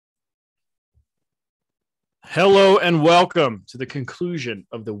Hello and welcome to the conclusion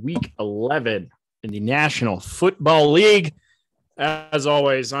of the week 11 in the National Football League. As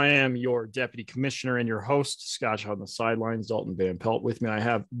always, I am your deputy commissioner and your host, Scotch on the sidelines, Dalton Van Pelt. With me, I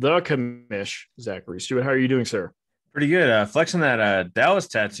have the commish, Zachary Stewart. How are you doing, sir? Pretty good. Flexing that Dallas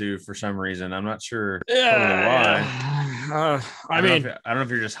tattoo for some reason. I'm not sure totally why. Yeah. I don't know if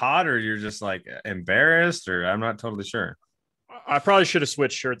you're just hot or you're just like embarrassed, or I'm not totally sure. I probably should have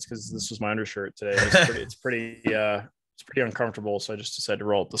switched shirts because this was my undershirt today. It's pretty uncomfortable. So I just decided to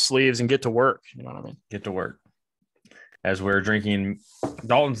roll up the sleeves and get to work. You know what I mean? Get to work. As we're drinking,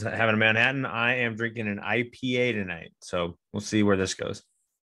 Dalton's having a Manhattan. I am drinking an IPA tonight. So we'll see where this goes.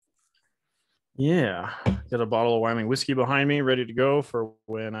 Yeah. Got a bottle of Wyoming whiskey behind me, ready to go for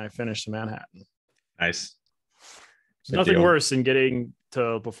when I finish the Manhattan. Nice. Nothing worse than getting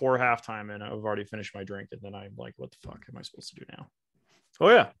to before halftime and I've already finished my drink. And then I'm like, what the fuck am I supposed to do now? Oh,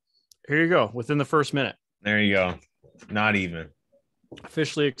 yeah. Here you go. Within the first minute. There you go. Not even.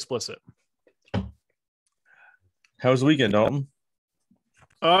 Officially explicit. How was the weekend, Dalton?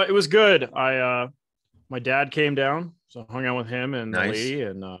 It was good. My dad came down, so I hung out with him and the lady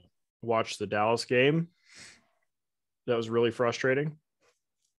and watched the Dallas game. That was really frustrating.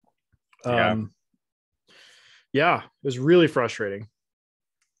 Yeah, it was really frustrating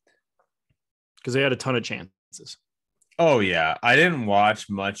because they had a ton of chances. Oh, yeah. I didn't watch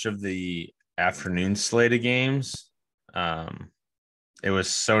much of the afternoon slate of games. It was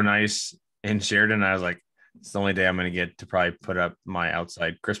so nice in Sheridan. I was like, it's the only day I'm going to get to probably put up my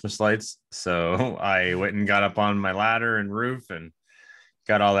outside Christmas lights. So I went and got up on my ladder and roof and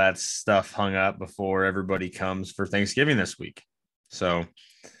got all that stuff hung up before everybody comes for Thanksgiving this week. So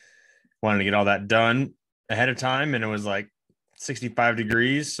wanted to get all that done ahead of time, and it was like 65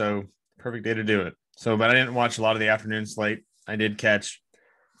 degrees, so perfect day to do it. So, but I didn't watch a lot of the afternoon slate. I did catch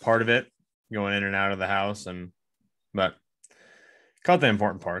part of it going in and out of the house, but caught the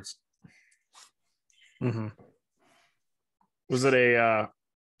important parts. Mm-hmm. Was it a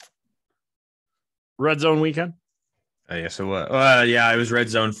red zone weekend? Yes, it was. Yeah, it was red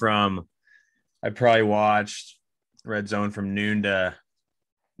zone I probably watched red zone from noon to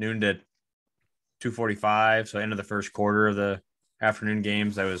 2:45. So end of the first quarter of the afternoon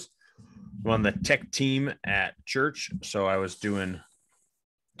games. I was on the tech team at church, so I was doing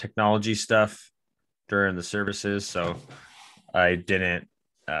technology stuff during the services. So I didn't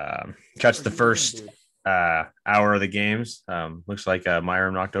catch the first hour of the games. Looks like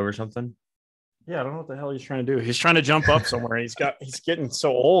Myron knocked over something. Yeah, I don't know what the hell he's trying to do. He's trying to jump up somewhere. He's getting so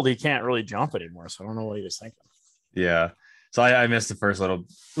old he can't really jump anymore. So I don't know what he was thinking. Yeah. So I missed the first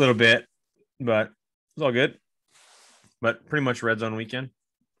little bit, but it's all good. But pretty much red zone weekend.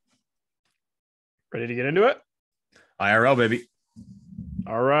 Ready to get into it? IRL, baby.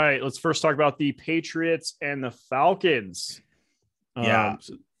 All right. Let's first talk about the Patriots and the Falcons. Yeah.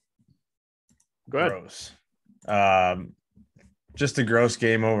 Go ahead. Gross. Just a gross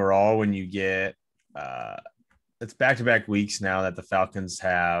game overall when you get it's back-to-back weeks now that the Falcons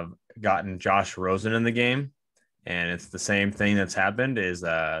have gotten Josh Rosen in the game. And it's the same thing that's happened is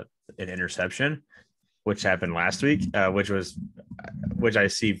an interception, which happened last week, which I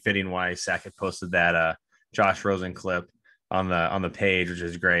see fitting why Sackett posted that Josh Rosen clip on the page, which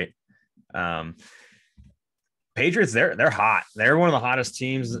is great. Patriots, they're hot. They're one of the hottest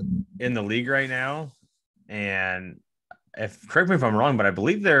teams in the league right now. And correct me if I'm wrong, but I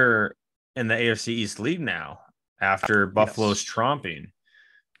believe they're in the AFC East lead now after Buffalo's tromping.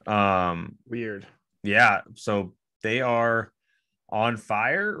 Weird. Yeah, so they are on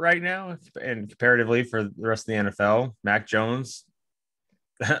fire right now, and comparatively for the rest of the NFL, Mac Jones,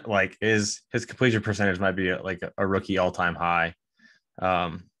 like his completion percentage might be like a rookie all-time high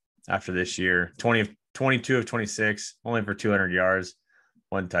after this year. 22 of 26, only for 200 yards,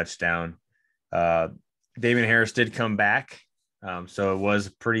 1 touchdown. Damian Harris did come back, so it was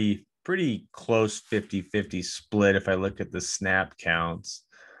pretty close 50-50 split if I look at the snap counts.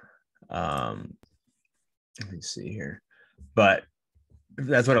 Let me see here. But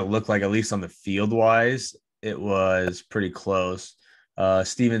that's what it looked like, at least on the field wise. It was pretty close.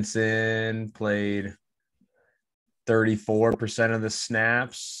 Stevenson played 34% of the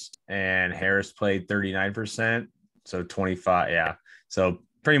snaps and Harris played 39%. So 25. Yeah. So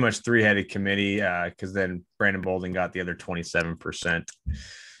pretty much three-headed committee because then Brandon Bolden got the other 27%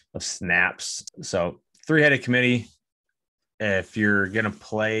 of snaps. So three-headed committee. If you're going to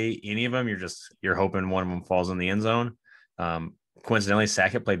play any of them, you're hoping one of them falls in the end zone. Coincidentally,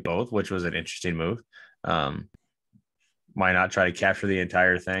 Sackett played both, which was an interesting move. Why not try to capture the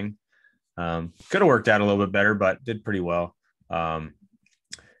entire thing? Could have worked out a little bit better, but did pretty well.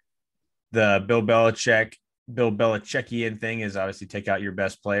 The Bill Belichick Bill Belichickian thing is obviously take out your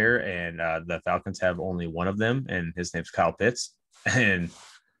best player, and the Falcons have only one of them, and his name's Kyle Pitts, and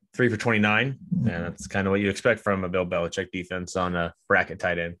 3 for 29, and that's kind of what you expect from a Bill Belichick defense on a bracket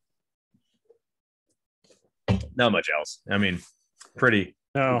tight end. Not much else. I mean, pretty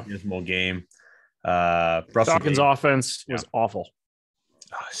dismal game. Falcons offense was awful.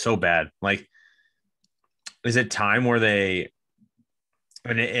 So bad. Like, is it time where they?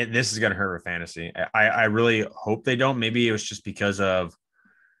 I mean, this is going to hurt with fantasy. I really hope they don't. Maybe it was just because of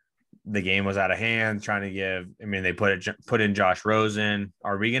the game was out of hand. Trying to give. I mean, they put in Josh Rosen.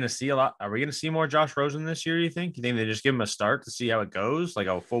 Are we going to see a lot? Are we going to see more Josh Rosen this year? You think they just give him a start to see how it goes, like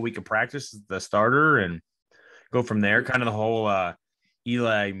a full week of practice as the starter, and go from there? Kind of the whole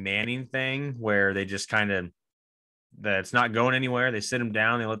Eli Manning thing, where they just kind of that's not going anywhere. They sit him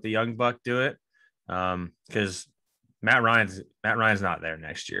down. They let the young buck do it because Matt Ryan's not there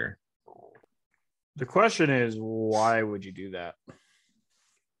next year. The question is, why would you do that?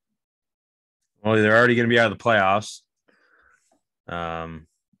 Well, they're already going to be out of the playoffs. I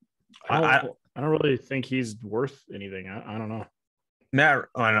don't really think he's worth anything. I don't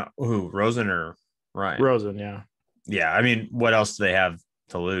know. Who, Rosen or Ryan? Rosen, yeah. Yeah, I mean, what else do they have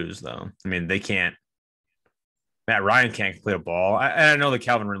to lose, though? I mean, they can't. Matt Ryan can't complete a ball. I know the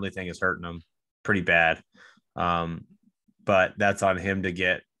Calvin Ridley thing is hurting him pretty bad. But that's on him to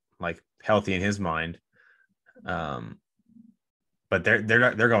get like healthy in his mind. But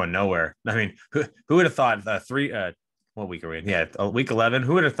they're going nowhere. I mean, who would have thought what week are we in? Yeah, week 11.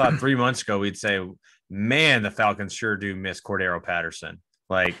 Who would have thought 3 months ago we'd say, man, the Falcons sure do miss Cordero Patterson.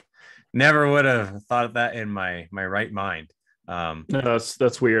 Like, never would have thought of that in my right mind. No,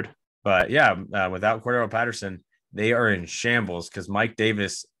 that's weird. But yeah, without Cordero Patterson, they are in shambles because Mike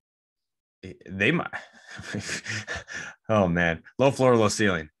Davis. They might. Oh man, low floor, low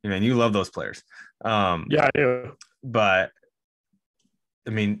ceiling. I mean, you love those players. Yeah, I do. But I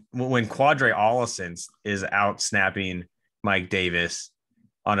mean, when Quadre Allison is out snapping Mike Davis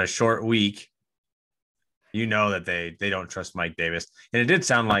on a short week, you know that they don't trust Mike Davis. And it did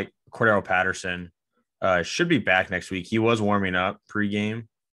sound like Cordero Patterson should be back next week. He was warming up pregame,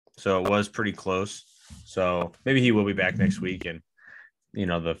 so it was pretty close. So maybe he will be back next week, and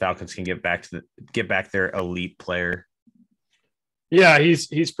the Falcons can get back their elite player. Yeah,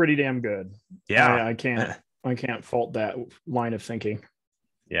 he's pretty damn good. Yeah, I can't fault that line of thinking.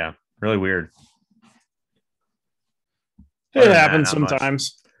 Yeah, really weird. It happens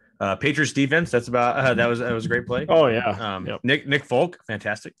sometimes. Patriots defense. That's about that was a great play. Oh yeah. Yep. Nick Folk,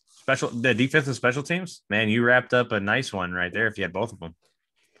 fantastic. The defense and special teams. Man, you wrapped up a nice one right there. If you had both of them,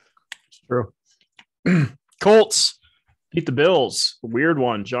 it's true. Colts beat the Bills. Weird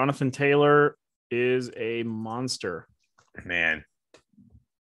one. Jonathan Taylor is a monster. Man.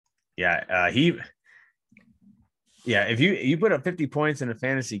 Yeah, if you put up 50 points in a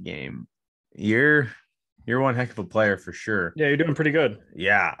fantasy game, you're one heck of a player for sure. Yeah, you're doing pretty good.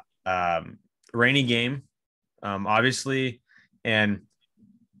 Yeah. Rainy game, obviously, and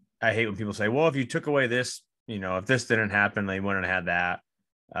I hate when people say, well, if you took away this, if this didn't happen, they wouldn't have had that.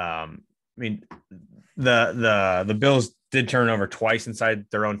 I mean, the Bills did turn over twice inside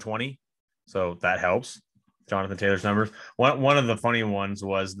their own 20, so that helps. Jonathan Taylor's numbers. One of the funny ones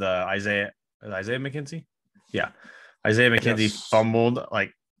was the Isaiah McKenzie. Yeah, Isaiah McKenzie fumbled,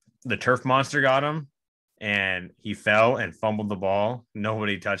 like the turf monster got him, and he fell and fumbled the ball.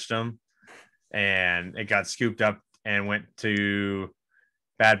 Nobody touched him, and it got scooped up and went to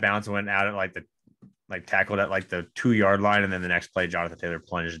bad bounce and went out at tackled at the 2-yard line, and then the next play Jonathan Taylor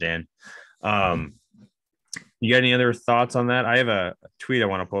plunged in. You got any other thoughts on that? I have a tweet I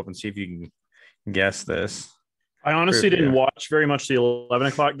want to pull up and see if you can guess this. I honestly didn't watch very much the 11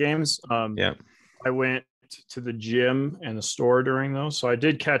 o'clock games. Yeah. I went to the gym and the store during those, so I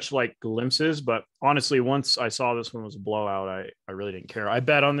did catch glimpses, but honestly, once I saw this one was a blowout, I really didn't care. I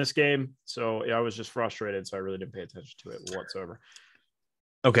bet on this game, so I was just frustrated, so I really didn't pay attention to it whatsoever.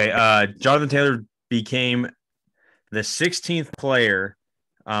 Okay. Jonathan Taylor became the 16th player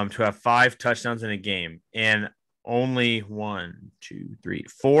to have 5 touchdowns in a game, and only 4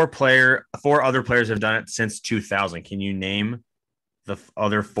 other players have done it since 2000. Can you name the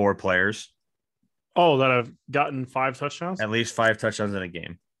other 4 players? Oh, that have gotten 5 touchdowns? At least 5 touchdowns in a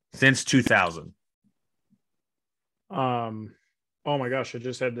game since 2000. Oh my gosh, I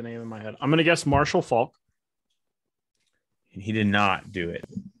just had the name in my head. I'm going to guess Marshall Faulk. He did not do it.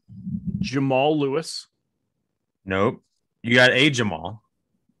 Jamal Lewis. Nope. You got a Jamal.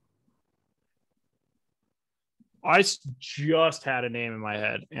 I just had a name in my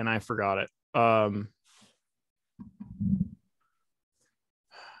head and I forgot it.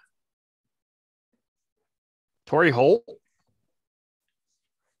 Torrey Holt.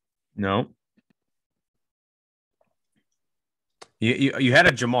 No. You had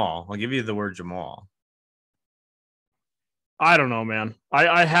a Jamal. I'll give you the word Jamal. I don't know, man.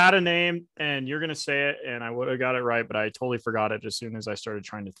 I had a name, and you're gonna say it, and I would have got it right, but I totally forgot it as soon as I started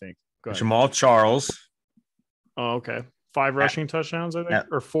trying to think. Go ahead. Jamal Charles. Oh, okay. 5 rushing touchdowns, I think,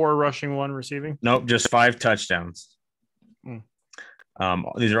 or 4 rushing, 1 receiving. Nope, just 5 touchdowns.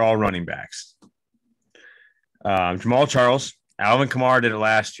 These are all running backs. Jamal Charles, Alvin Kamara did it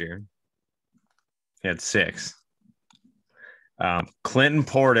last year. He had 6. Clinton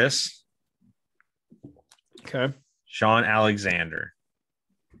Portis. Okay. Sean Alexander.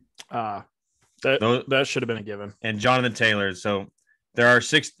 That should have been a given. And Jonathan Taylor. So there are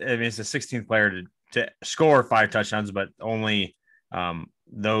 6. I mean, it's the 16th player to score 5 touchdowns, but only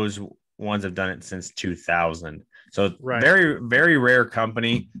those ones have done it since 2000. So very, very rare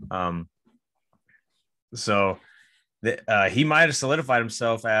company. So he might have solidified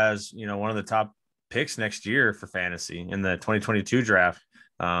himself as, one of the top picks next year for fantasy in the 2022 draft.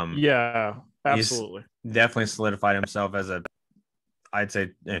 Yeah, absolutely. He's definitely solidified himself as I'd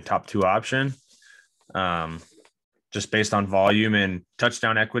say a top 2 option. Just based on volume and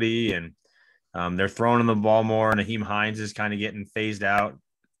touchdown equity, and they're throwing him the ball more. Naheem Hines is kind of getting phased out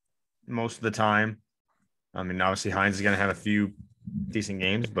most of the time. I mean, obviously Hines is going to have a few decent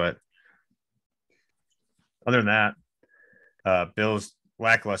games, but other than that, Bills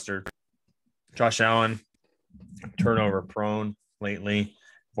lackluster. Josh Allen, turnover prone lately,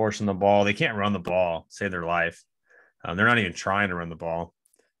 forcing the ball. They can't run the ball, save their life. They're not even trying to run the ball.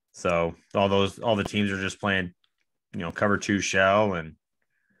 So all the teams are just playing, cover 2 shell and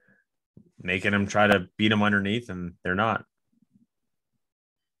making them try to beat them underneath, and they're not.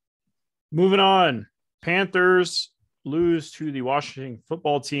 Moving on. Panthers lose to the Washington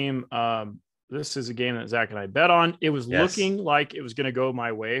football team. This is a game that Zach and I bet on. It was looking like it was going to go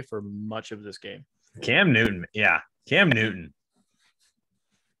my way for much of this game. Cam Newton. Yeah. Cam Newton.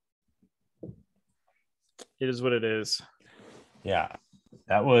 It is what it is. Yeah.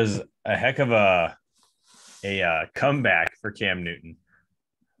 That was a heck of a comeback for Cam Newton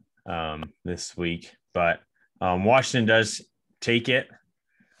this week. But Washington does take it.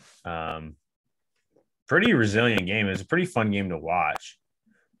 Pretty resilient game. It was a pretty fun game to watch.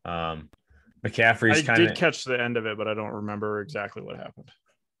 McCaffrey's I did catch the end of it, but I don't remember exactly what happened.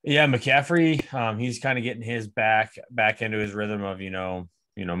 Yeah, McCaffrey, he's kind of getting his back into his rhythm of,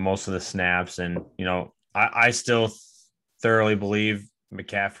 most of the snaps. And, I still thoroughly believe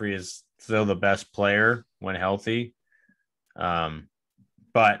McCaffrey is still the best player when healthy.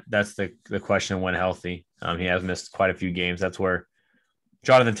 But that's the question when healthy. He has missed quite a few games. That's where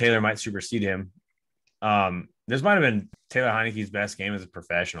Jonathan Taylor might supersede him. This might have been Taylor Heineke's best game as a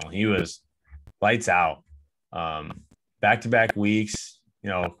professional. He was lights out. Back-to-back weeks,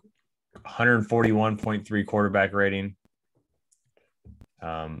 141.3 quarterback rating.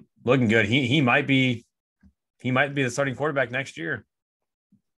 Looking good. He might be the starting quarterback next year.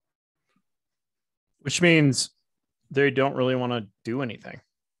 Which means they don't really want to do anything.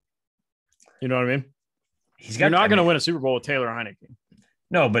 You know what I mean? You're not going to win a Super Bowl with Taylor Heineke.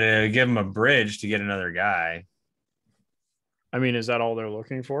 No, but it'll give him a bridge to get another guy. I mean, is that all they're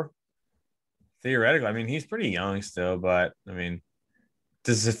looking for? Theoretically, I mean, he's pretty young still, but I mean,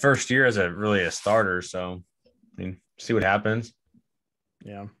 this is his first year as a starter. So, I mean, see what happens.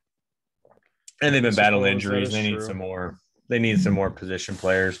 Yeah. And they've been battling injuries. They need some more. They need some more position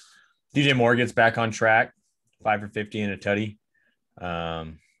players. DJ Moore gets back on track, 5 for 50 and a tutty.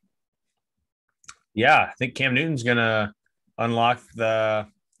 Yeah, I think Cam Newton's gonna unlock the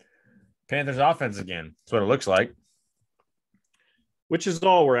Panthers offense again. That's what it looks like. Which is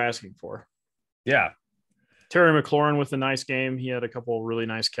all we're asking for. Yeah. Terry McLaurin with a nice game. He had a couple of really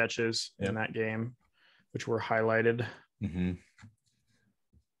nice catches in that game, which were highlighted. Mm-hmm.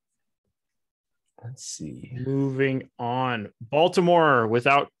 Let's see. Moving on. Baltimore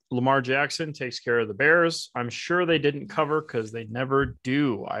without Lamar Jackson takes care of the Bears. I'm sure they didn't cover because they never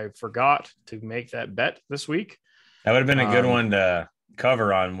do. I forgot to make that bet this week. That would have been a good one to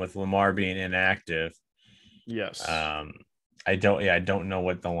cover on with Lamar being inactive. Yes. I don't know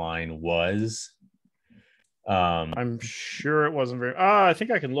what the line was. I'm sure it wasn't very. I think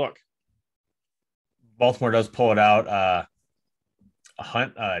I can look. Baltimore does pull it out.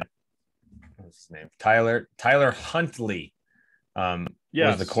 What's his name? Tyler Huntley.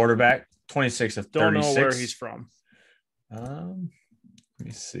 Was the quarterback. 26 of 36. Don't know where he's from. Let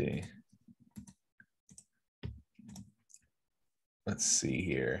me see. Let's see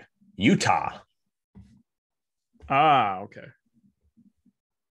here. Utah. Okay.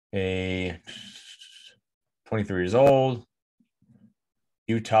 23 years old.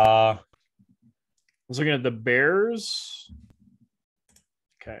 Utah. I was looking at the Bears.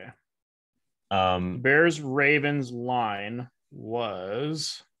 Okay. Bears Ravens line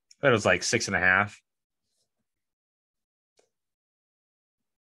was. That was like 6.5.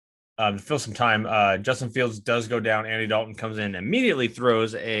 To fill some time, Justin Fields does go down. Andy Dalton comes in, immediately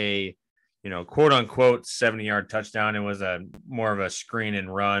throws a, quote unquote 70-yard touchdown. It was more of a screen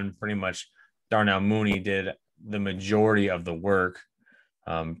and run. Pretty much Darnell Mooney did the majority of the work.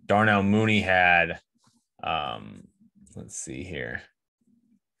 Darnell Mooney had, let's see here,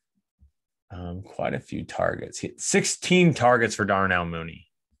 quite a few targets. He had 16 targets for Darnell Mooney.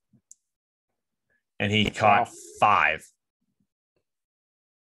 And he caught 5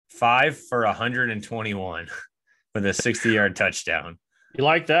 for 121 with a 60-yard touchdown. You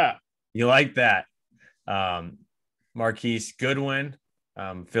like that? You like that. Marquise Goodwin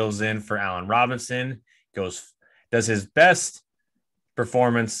fills in for Allen Robinson, does his best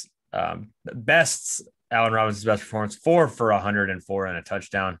performance, Allen Robinson's best performance, 4 for 104 and a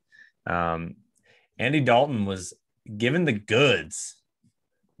touchdown. Andy Dalton was given the goods.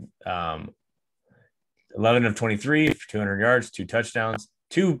 11 of 23 for 200 yards, 2 touchdowns,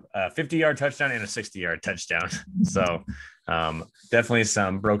 2 50-yard touchdown and a 60-yard touchdown. So definitely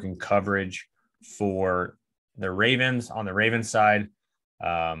some broken coverage for the Ravens. On the Ravens side,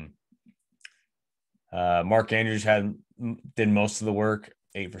 Mark Andrews did most of the work,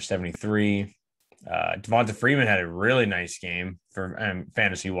 8 for 73. Devonta Freeman had a really nice game for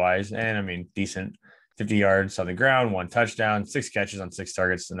fantasy-wise, and I mean, decent 50 yards on the ground, 1 touchdown, 6 catches on 6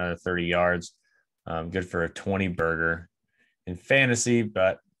 targets, another 30 yards. Good for a 20 burger in fantasy,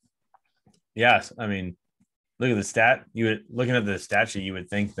 but yes, I mean, looking at the stat sheet, you would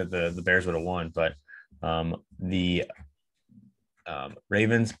think that the Bears would have won, but the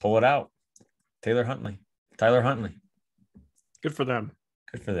Ravens pull it out. Tyler Huntley. Good for them.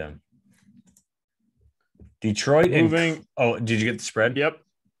 Detroit moving. Did you get the spread? Yep.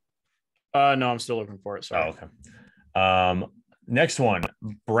 No, I'm still looking for it. Sorry. Oh, okay. Next one,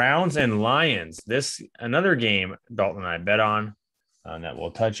 Browns and Lions. This another game Dalton and I bet on that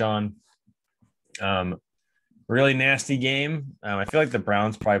we'll touch on. Really nasty game. I feel like the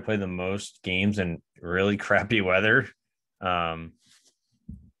Browns probably play the most games in really crappy weather. Browns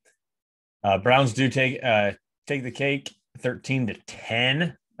do take the cake,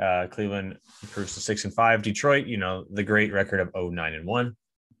 13-10. Cleveland improves to 6-5. Detroit, the great record of 9-1.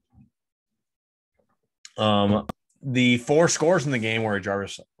 The 4 scores in the game were a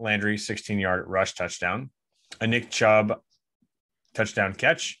Jarvis Landry 16-yard rush touchdown, a Nick Chubb touchdown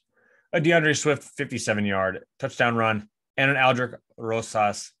catch, a DeAndre Swift 57-yard touchdown run, and an Aldrick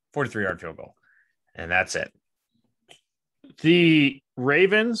Rosas 43-yard field goal. And that's it. The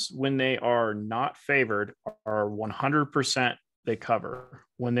Ravens, when they are not favored, are 100% they cover.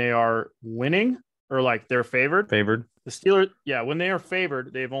 When they are winning or like they're favored. The Steelers, when they are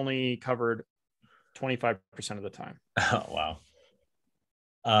favored, they've only covered 25% of the time. Oh,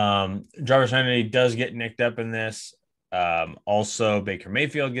 wow. Jarvis Landry does get nicked up in this. Also, Baker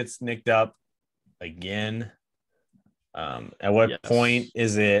Mayfield gets nicked up again. At what point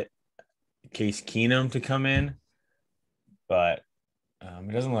is it Case Keenum to come in? But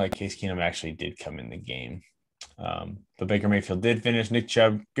it doesn't look like Case Keenum actually did come in the game. But Baker Mayfield did finish. Nick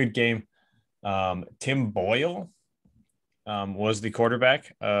Chubb, good game. Tim Boyle was the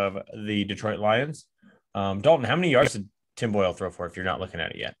quarterback of the Detroit Lions. Dalton, how many yards did Tim Boyle throw for if you're not looking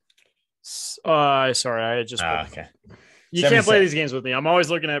at it yet? Sorry, I just okay. You can't play these games with me. I'm always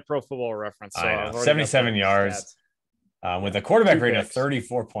looking at Pro Football Reference. So 77 yards with a quarterback rating of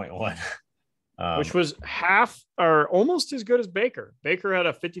 34.1. Which was half or almost as good as Baker. Baker had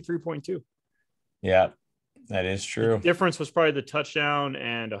a 53.2. Yeah, that is true. The difference was probably the touchdown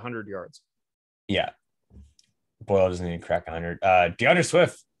and 100 yards. Yeah. Boyle doesn't need to crack 100. DeAndre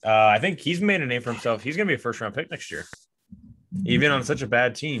Swift, I think he's made a name for himself. He's going to be a first-round pick next year. Even on such a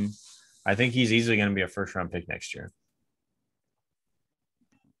bad team, I think he's easily going to be a first-round pick next year.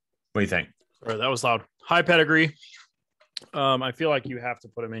 What do you think? Sorry, that was loud. High pedigree. I feel like you have to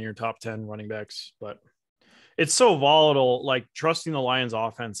put him in your top 10 running backs, but it's so volatile. Like trusting the Lions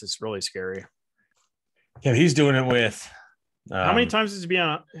offense is really scary. Yeah, he's doing it with. How many times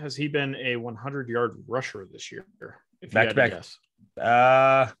has he been a 100-yard rusher this year? Back to back.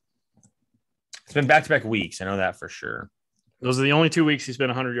 It's been back-to-back weeks. I know that for sure. Those are the only 2 weeks he's been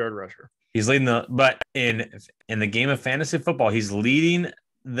a 100-yard rusher. He's leading but in the game of fantasy football, he's leading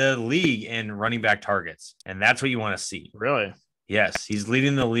the league in running back targets, and that's what you want to see. Really? Yes, he's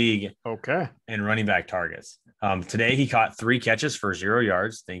leading the league. Okay. In running back targets. Today he caught 3 catches for 0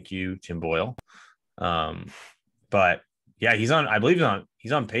 yards. Thank you, Tim Boyle. But yeah, I believe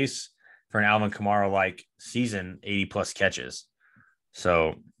he's on pace for an Alvin Kamara like season, 80 plus catches.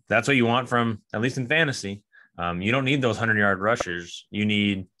 So that's what you want from, at least in fantasy. You don't need those 100-yard rushers. You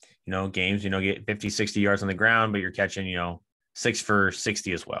need, games, get 50, 60 yards on the ground, but you're catching, 6 for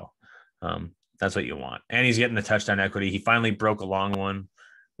 60 as well. That's what you want. And he's getting the touchdown equity. He finally broke a long one,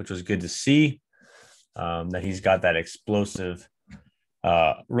 which was good to see, that he's got that explosive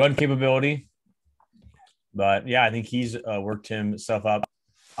run capability. But yeah, I think he's worked himself up,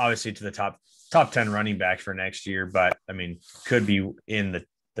 obviously, to the top 10 running back for next year. But I mean, could be in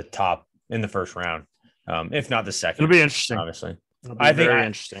the top in the first round, if not the second. It'll be interesting. Obviously, very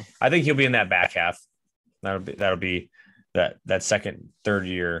interesting. I think he'll be in that back half. That'll be that second, third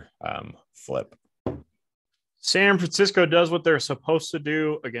year flip. San Francisco does what they're supposed to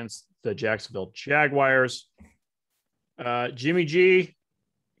do against the Jacksonville Jaguars. Jimmy G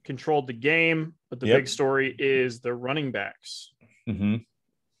controlled the game, but the big story is the running backs.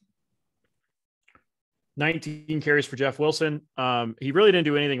 19 carries for Jeff Wilson. He really didn't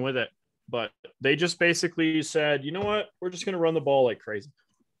do anything with it, but they just basically said, you know what? We're just going to run the ball like crazy.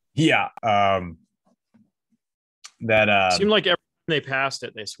 Yeah. That seemed like every time they passed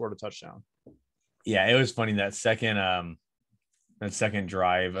it, they scored a touchdown. Yeah, it was funny that second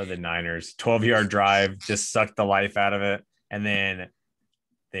drive of the Niners, 12-yard drive, just sucked the life out of it. And then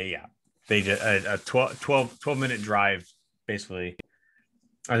they just a 12-minute drive, basically.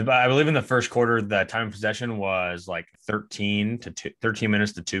 I believe in the first quarter, the time of possession was like 13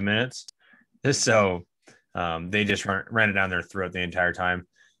 minutes to 2 minutes. So they just ran it down their throat the entire time.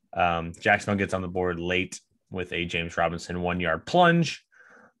 Jacksonville gets on the board late with a James Robinson 1-yard plunge.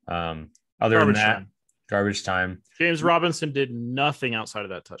 Garbage time. James Robinson did nothing outside of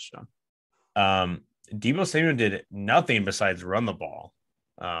that touchdown. Deebo Samuel did nothing besides run the ball.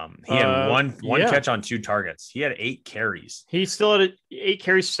 He had one catch on 2 targets. He had 8 carries. He still had 8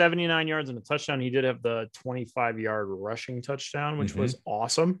 carries, 79 yards, and a touchdown. He did have the 25-yard rushing touchdown, which was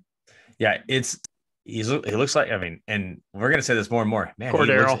awesome. Yeah, he looks like, I mean, and we're gonna say this more and more. Man,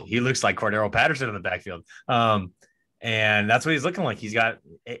 he looks like Cordero Patterson in the backfield. And that's what he's looking like. He's got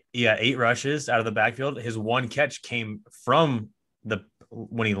 8 rushes out of the backfield. His 1 catch came from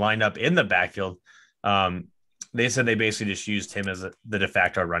when he lined up in the backfield. They said they basically just used him as the de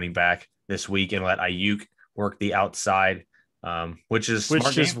facto running back this week and let Ayuk work the outside, which is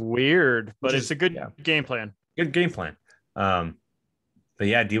weird, but it's a good game plan. Good game plan. But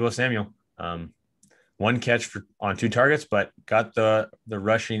yeah, Deebo Samuel, 1 catch on 2 targets, but got the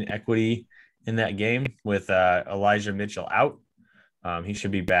rushing equity in that game with Elijah Mitchell out. He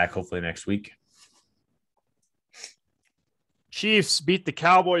should be back hopefully next week. Chiefs beat the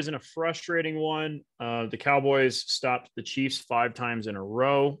Cowboys in a frustrating one. The Cowboys stopped the Chiefs 5 times in a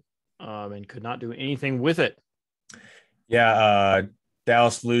row and could not do anything with it. Yeah,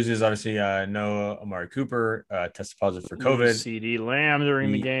 Dallas loses. Obviously, no Amari Cooper tested positive for COVID. CeeDee Lamb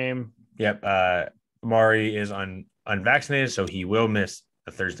during the game. Yep. Amari is unvaccinated, so he will miss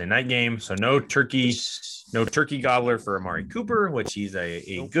the Thursday night game. So no turkey gobbler for Amari Cooper, which he's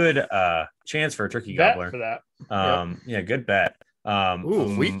a good chance for a turkey gobbler. For that. Yeah, good bet.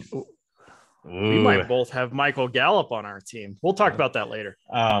 We might both have Michael Gallup on our team. We'll talk about that later.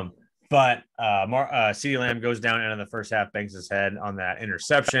 But CeeDee Lamb goes down into the first half, bangs his head on that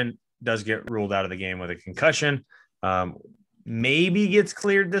interception, does get ruled out of the game with a concussion. Maybe gets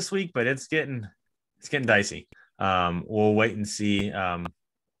cleared this week, but it's getting dicey. We'll wait and see on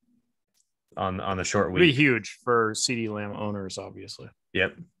the short week. It'll be huge for CeeDee Lamb owners, obviously.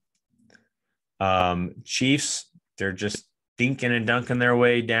 Yep. Chiefs, they're just dinking and dunking their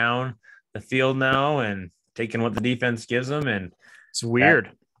way down the field now and taking what the defense gives them. And it's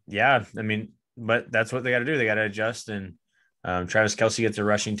weird. I mean, but that's what they got to do. They got to adjust. And Travis Kelce gets a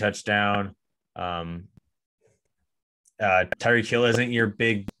rushing touchdown. Tyreek Hill isn't your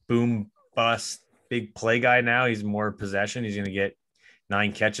big boom bust, big play guy now. He's more possession. He's going to get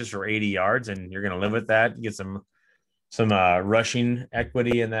 9 catches for 80 yards, and you're going to live with that. Get some rushing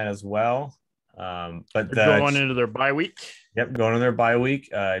equity in that as well. But they're going into their bye week. Yep, going into their bye week.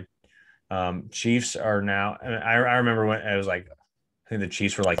 Chiefs are now. I remember when it was like, I think the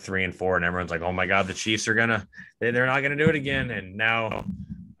Chiefs were like 3-4, and everyone's like, "Oh my God, the Chiefs are they're not gonna do it again." And now,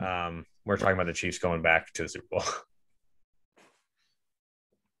 we're talking about the Chiefs going back to the Super Bowl.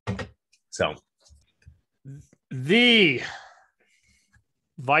 So, the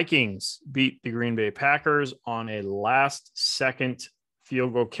Vikings beat the Green Bay Packers on a last-second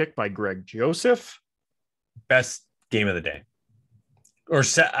field goal kick by Greg Joseph. Best game of the day, or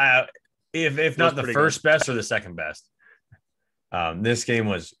if not the first best or the second best. This game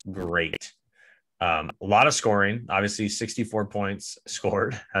was great. A lot of scoring, obviously 64 points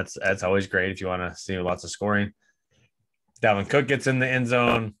scored. That's always great if you want to see lots of scoring. Dalvin Cook gets in the end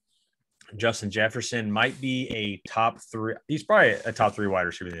zone. Justin Jefferson might be a top 3. He's probably a top 3 wide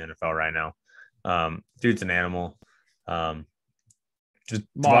receiver in the NFL right now. Dude's an animal. Just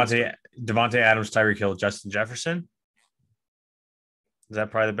Devontae Adams, Tyreek Hill, Justin Jefferson. Is that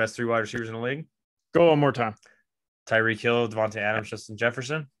probably the best 3 wide receivers in the league? Go one more time. Tyreek Hill, Devontae Adams, Justin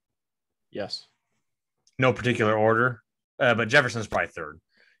Jefferson. Yes. No particular order, but Jefferson's probably 3rd.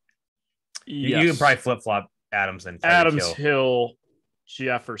 Yes. You can probably flip-flop Adams and Tyreek Adams, Hill,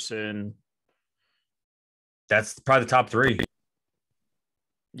 Jefferson. That's probably the top 3.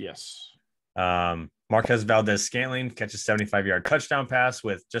 Yes. Marquez Valdez-Scantling catches 75-yard touchdown pass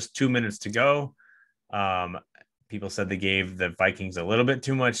with just 2 minutes to go. People said they gave the Vikings a little bit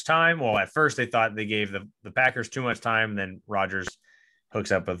too much time. Well, at first they thought they gave the Packers too much time. Then Rodgers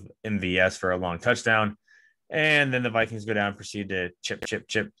hooks up with MVS for a long touchdown. And then the Vikings go down and proceed to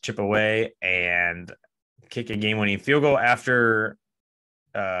chip away and kick a game-winning field goal after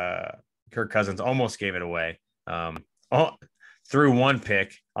Kirk Cousins almost gave it away. Threw one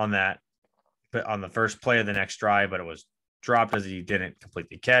pick on that, but on the first play of the next drive, but it was dropped as he didn't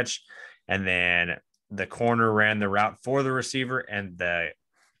completely catch. And then the corner ran the route for the receiver, and the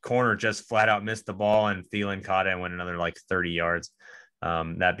corner just flat out missed the ball, and Thielen caught it and went another 30 yards.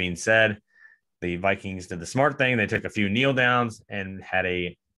 That being said, the Vikings did the smart thing. They took a few kneel downs and had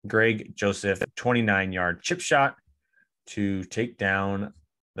a Greg Joseph 29-yard chip shot to take down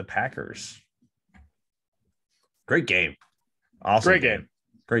the Packers. Great game. Awesome.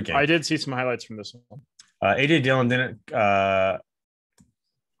 Great game. I did see some highlights from this one. AJ Dillon didn't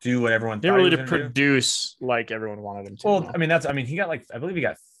do what everyone didn't really produce like everyone wanted him to. Well, he got I believe he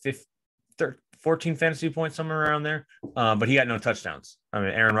got 14 fantasy points, somewhere around there. But he got no touchdowns.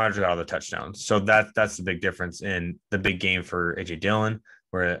 Aaron Rodgers got all the touchdowns. So that's the big difference in the big game for AJ Dillon.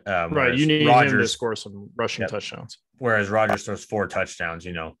 Where right, you need him to score some rushing touchdowns. Whereas Rodgers throws 4 touchdowns,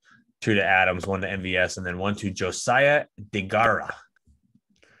 2 to Adams, 1 to MVS, and then 1 to Josiah DeGara.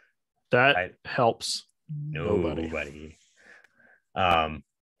 That helps nobody.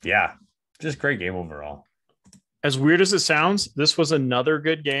 Yeah, just great game overall. As weird as it sounds, this was another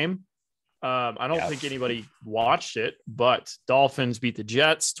good game. I don't think anybody watched it, but Dolphins beat the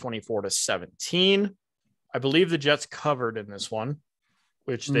Jets 24-17. I believe the Jets covered in this one,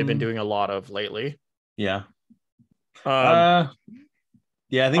 which they've been doing a lot of lately. Yeah.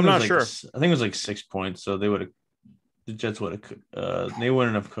 Yeah, I think I'm not sure. I think it was 6 points, so the Jets would have. They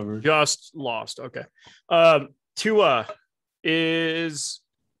wouldn't have covered. Just lost. Okay. Tua is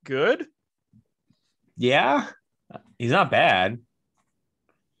good. Yeah, he's not bad.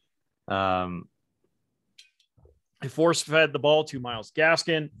 He force-fed the ball to Myles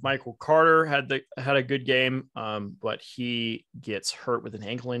Gaskin. Michael Carter had a good game, but he gets hurt with an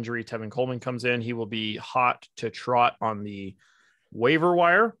ankle injury. Tevin Coleman comes in. He will be hot to trot on the waiver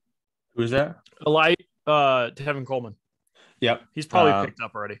wire. Who's that? Tevin Coleman. Yep. He's probably picked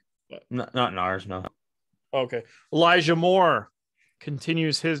up already. Not in ours, no. Okay. Elijah Moore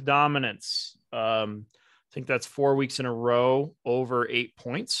continues his dominance. I think that's 4 weeks in a row over 8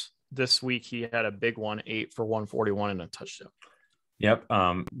 points. This week he had a big one, 8 for 141 and a touchdown. Yep.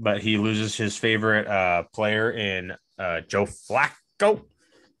 But he loses his favorite player in Joe Flacco.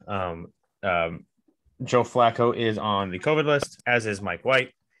 Joe Flacco is on the COVID list, as is Mike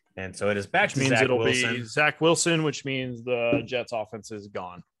White. And so it is back to Zach Wilson. Be Zach Wilson, which means the Jets offense is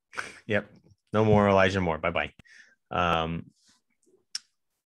gone. Yep. No more Elijah Moore. Bye-bye.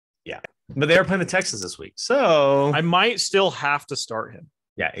 Yeah. But they are playing the Texans this week. So I might still have to start him.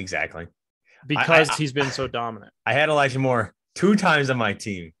 Yeah, exactly. Because he's been so dominant. I had Elijah Moore 2 times on my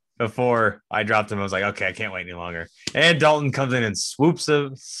team before I dropped him. I was like, okay, I can't wait any longer. And Dalton comes in and swoops for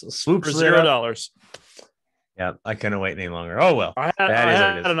 $0. Yeah, I couldn't wait any longer. Oh, well. I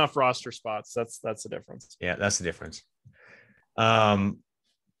had enough roster spots. That's the difference. Yeah, that's the difference. Yeah,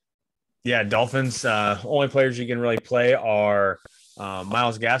 Dolphins, only players you can really play are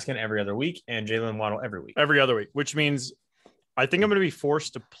Myles Gaskin every other week and Jalen Waddle every week. Every other week, which means I think I'm going to be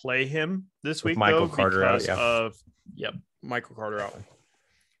forced to play him this week. Michael Carter out, Michael Carter out.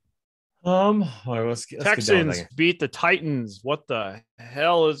 Let's Texans beat the Titans. What the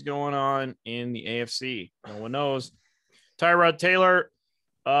hell is going on in the AFC? No one knows. Tyrod Taylor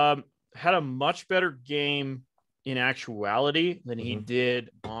had a much better game in actuality than he did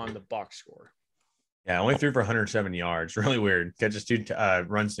on the box score. Yeah, only threw for 107 yards. Really weird. Catches 2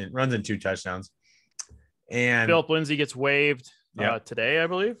 runs in 2 touchdowns. And Philip Lindsay gets waived today, I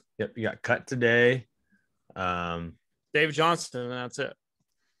believe. Yep, he got cut today. Dave Johnson, and that's it.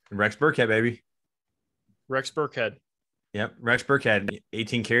 Rex Burkhead, baby. Rex Burkhead. Yep. Rex Burkhead,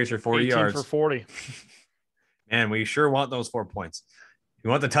 18 carries for 40 18 yards. for 40. Man, we sure want those 4 points. We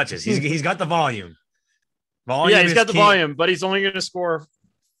want the touches. He's got the volume. Yeah, he's got the volume, but he's only going to score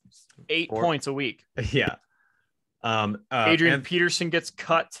 8 4 points a week. Yeah. Adrian Peterson gets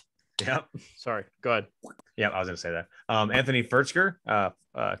cut. Yep. Sorry. Go ahead. Yeah, I was going to say that. Anthony Fertzker,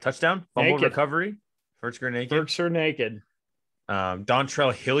 touchdown, fumble Naked. recovery. Fertzker naked. Fertzker naked.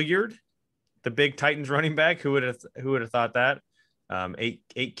 Dontrell Hilliard, the big Titans running back. Who would have thought that?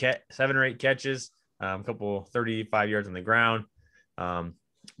 7 or 8 catches, a couple 35 yards on the ground.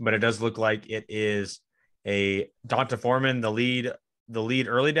 But it does look like it is a Donta Foreman, the lead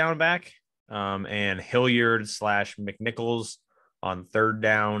early down back, and Hilliard / McNichols on third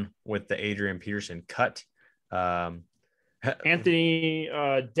down with the Adrian Peterson cut. Anthony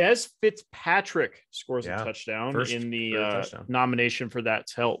Des Fitzpatrick scores a touchdown in the touchdown. nomination for that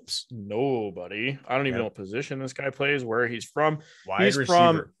helps nobody. I don't even know what position this guy plays, where he's from. Wide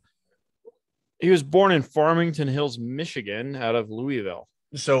receiver. He was born in Farmington Hills, Michigan, out of Louisville.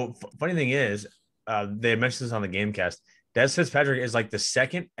 So funny thing is, they had mentioned this on the Gamecast. Des Fitzpatrick is like the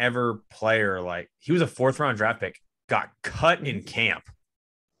second ever player. Like, he was a 4th round draft pick, got cut in camp.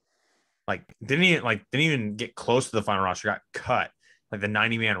 Like didn't even get close to the final roster. Got cut, like the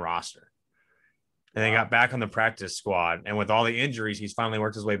 90-man roster, and then got back on the practice squad. And with all the injuries, he's finally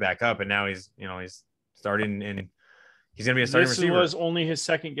worked his way back up. And now he's starting, and he's going to be a starting receiver. This was only his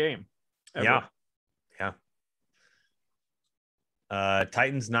second game. Ever. Yeah.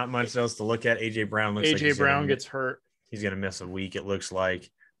 Titans, not much else to look at. AJ Brown gets hurt. He's going to miss a week, it looks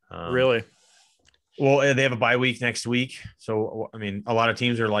like. Really? Well, they have a bye week next week. So, I mean, a lot of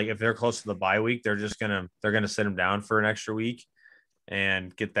teams are like, if they're close to the bye week, they're going to sit him down for an extra week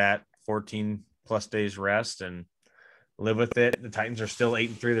and get that 14 plus days rest and live with it. The Titans are still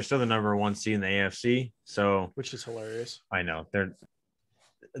 8-3. They're still the number 1 seed in the AFC. So, which is hilarious. I know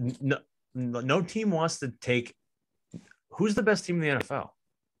no team wants to take. Who's the best team in the NFL?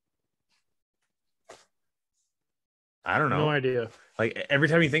 I don't know. No idea. Like, every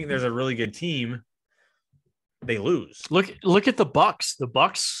time you think there's a really good team, they lose. Look at the Bucks. The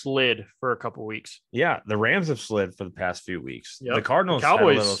Bucks slid for a couple weeks. Yeah, the Rams have slid for the past few weeks. Yep. The Cardinals,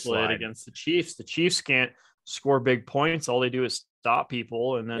 Cowboys slid against the Chiefs. The Chiefs can't score big points. All they do is stop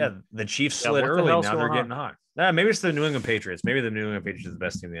people. And then the Chiefs slid early. Now they're getting hot. Maybe it's the New England Patriots. Maybe the New England Patriots is the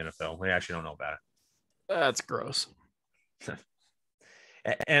best team in the NFL. We actually don't know about it. That's gross.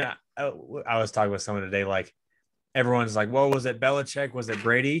 And I was talking with someone today, like, everyone's like, well, was it Belichick? Was it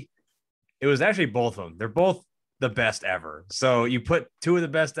Brady? It was actually both of them. They're both the best ever. So you put 2 of the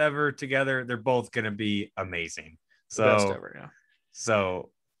best ever together, they're both going to be amazing. So, best ever, yeah.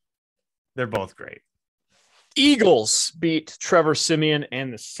 So they're both great. Eagles beat Trevor Siemian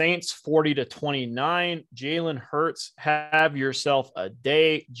and the Saints 40-29. Jalen Hurts, have yourself a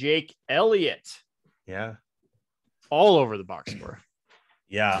day. Jake Elliott. Yeah. All over the box score.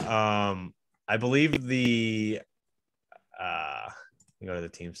 Yeah. I believe let me go to the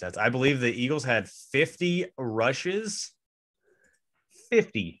team stats. I believe the Eagles had 50 rushes,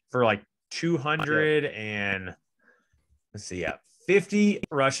 50 for like 200 and let's see. Yeah. 50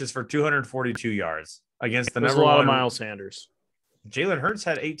 rushes for 242 yards against the There's number a lot 1 of Miles Sanders. Jalen Hurts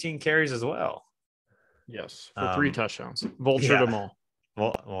had 18 carries as well. Yes. For 3 touchdowns. Vultured them all.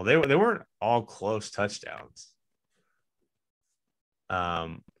 Well, they weren't all close touchdowns.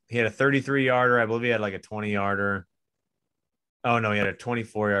 He had a 33-yarder. I believe he had like a 20-yarder. Oh, no, he had a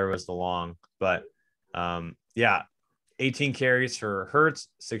 24-yarder was the long. But, 18 carries for Hurts,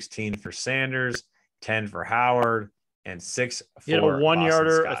 16 for Sanders, 10 for Howard, and 6 for He had a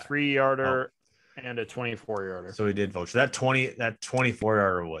 1-yarder, a Scott. 3-yarder, and a 24-yarder. So he did vulture. That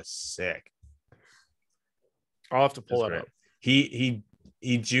 24-yarder was sick. I'll have to pull that up. He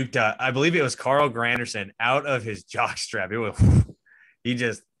juked out. I believe it was Carl Granderson out of his jockstrap. It was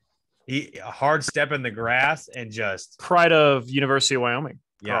he hard step in the grass and just pride of University of Wyoming.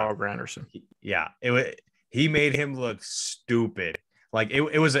 Yeah. Carl Granderson. Yeah, he made him look stupid. Like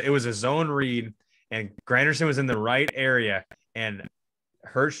it was a zone read, and Granderson was in the right area, and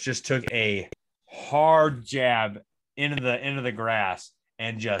Hurts just took a hard jab into the grass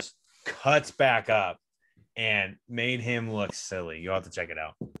and just cuts back up and made him look silly. You'll have to check it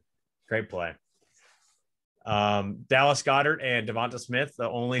out. Great play. Dallas Goedert and Devonta Smith, the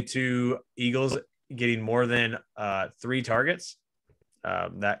only 2 Eagles getting more than 3 targets.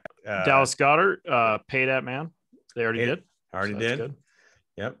 Dallas Goedert, pay that man. They already did. Already did. Good.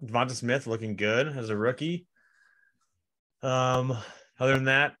 Yep. Devonta Smith looking good as a rookie. Other than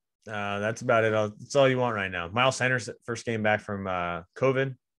that, that's about it. That's all you want right now. Miles Sanders first game back from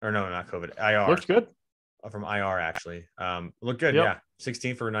COVID. Or no, not COVID. IR. Looked good. from IR actually. Look good. Yep. Yeah.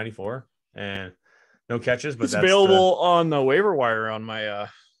 16 for 94 and no catches, but It's that's available on the waiver wire on my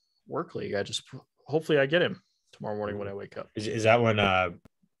work league. Hopefully I get him tomorrow morning when I wake up. Is that one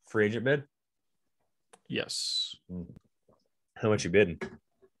free agent bid? Yes. How much you bidding?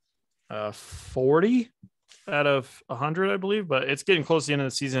 40 out of 100, I believe, but it's getting close to the end of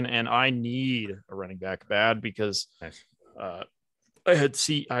the season, and I need a running back bad because Nice. I have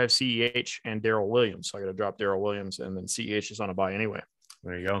CEH and Daryl Williams, so I got to drop Daryl Williams, and then CEH is on a bye anyway.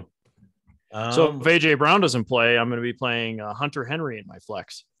 There you go. So if AJ Brown doesn't play, I'm going to be playing Hunter Henry in my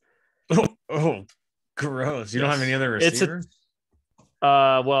flex. Oh, gross! You don't have any other receiver?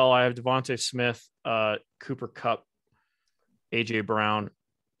 Well, I have Devontae Smith, Cooper Kupp, AJ Brown,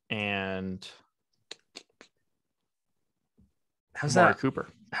 and How's Amari that? Cooper.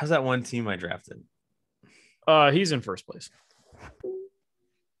 How's that one team I drafted? He's in first place.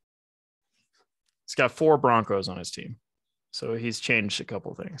 He's got 4 Broncos on his team, so he's changed a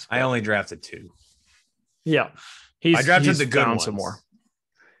couple things. I only drafted 2. Yeah, I drafted the good found ones. some more.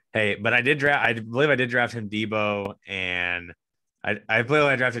 Hey, but I believe I did draft him Debo, and I believe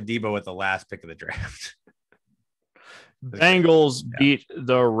I drafted Debo with the last pick of the draft. Bengals beat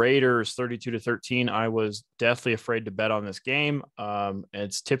the Raiders 32-13. I was deathly afraid to bet on this game.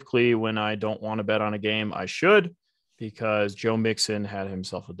 It's typically when I don't want to bet on a game, I should, because Joe Mixon had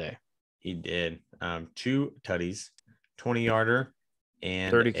himself a day. He did 2 tutties, 20-yarder,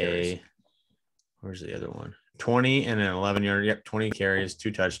 and 30 carries. Where's the other one? 20 and an 11-yarder. Yep, 20 carries,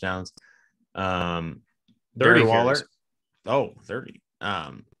 2 touchdowns. 30 Waller. carries. Oh, 30.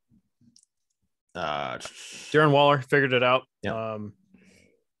 Darren Waller figured it out. Yep.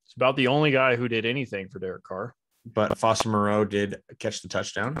 It's about the only guy who did anything for Derek Carr. But Foster Moreau did catch the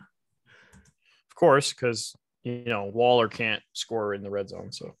touchdown. Of course, because, Waller can't score in the red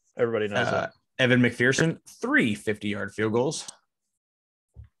zone. So everybody knows that. Evan McPherson, 3 50-yard field goals.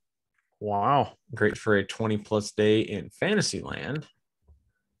 Wow. Great for a 20-plus day in fantasy land.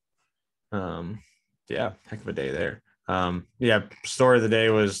 Yeah, heck of a day there. Story of the day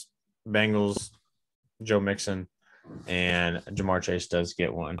was Bengals, Joe Mixon, and Jamar Chase does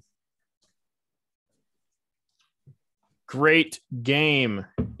get one. Great game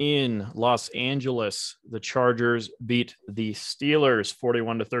in Los Angeles. The Chargers beat the Steelers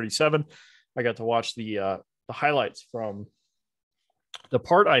 41-37. I got to watch the highlights from the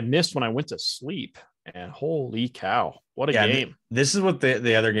part I missed when I went to sleep, and holy cow, what a game. This is what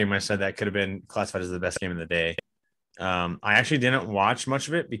the other game I said that could have been classified as the best game of the day. I actually didn't watch much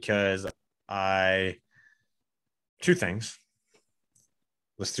of it because two things.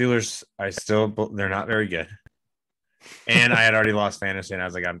 The Steelers, they're not very good. And I had already lost fantasy, and I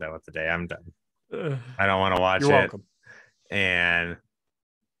was like, I'm done with the day. I'm done. I don't want to watch it. You're welcome. And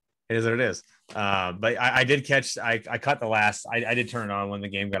it is what it is. But I did catch. I caught the last. I did turn it on when the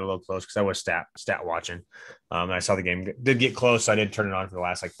game got a little close because I was stat watching. And I saw the game did get close. So I did turn it on for the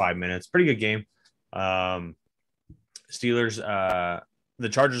last 5 minutes. Pretty good game. Steelers. The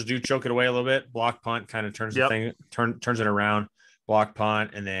Chargers do choke it away a little bit. Block punt kind of turns the thing. Turns it around. Block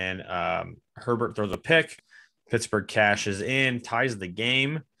punt, and then Herbert throws a pick. Pittsburgh cashes in, ties the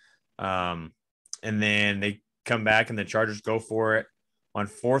game. And then they come back and the Chargers go for it on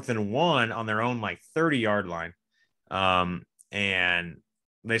 4th and 1 on their own 30-yard line. And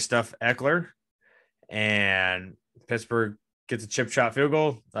they stuff Eckler, and Pittsburgh gets a chip shot field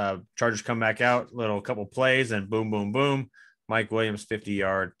goal. Chargers come back out, couple plays, and boom, boom, boom. Mike Williams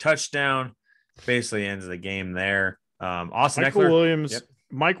 50-yard touchdown. Basically ends the game there. Austin Eckler.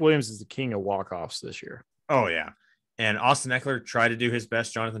 Mike Williams is the king of walk-offs this year. Oh, yeah. And Austin Eckler tried to do his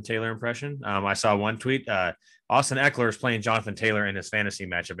best Jonathan Taylor impression. I saw one tweet. Austin Eckler is playing Jonathan Taylor in his fantasy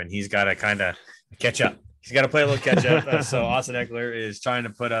matchup, and he's got to kind of catch up. He's got to play a little catch up. So Austin Eckler is trying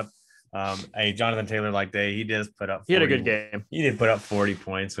to put up a Jonathan Taylor-like day. He did put up 40, he had a good game. He did put up 40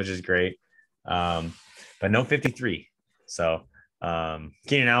 points, which is great. But no 53. So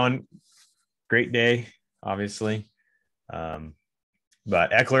Keenan Allen, great day, obviously.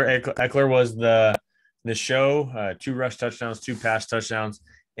 But Eckler was the show. 2 rush touchdowns, 2 pass touchdowns,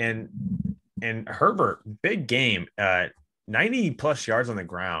 and Herbert, big game. 90 plus yards on the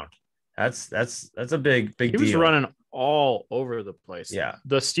ground. That's a big deal. He was running all over the place. Yeah.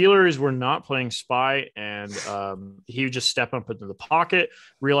 The Steelers were not playing spy, and he would just step up into the pocket,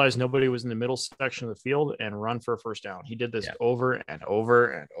 realize nobody was in the middle section of the field, and run for a first down. He did this over and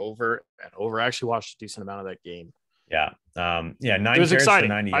over and over and over. I actually watched a decent amount of that game. Yeah. 9 it was exciting.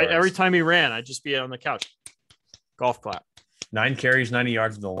 90 yards. Every time he ran, I'd just be on the couch. Golf clap. 9 carries, 90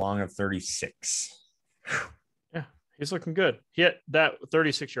 yards with a long of 36. Yeah, he's looking good. He had that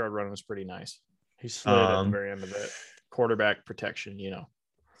 36-yard run was pretty nice. He slid at the very end of it. Quarterback protection,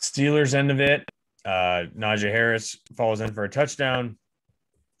 Steelers end of it. Najee Harris falls in for a touchdown.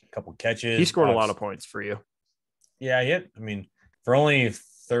 A couple catches. He scored a lot of points for you. Yeah, he hit. I mean, for only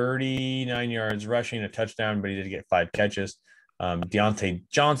 39 yards rushing, a touchdown, but he did get 5 catches. Deontay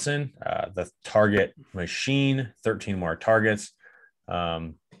Johnson, the target machine, 13 more targets.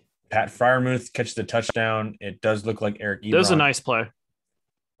 Pat Freiermuth catches the touchdown. It does look like Eric Ebron. That was a nice play.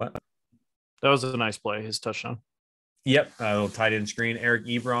 What? That was a nice play, his touchdown. Yep, a little tight end screen. Eric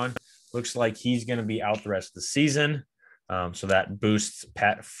Ebron looks like he's going to be out the rest of the season. So that boosts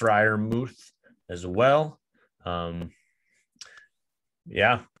Pat Freiermuth as well.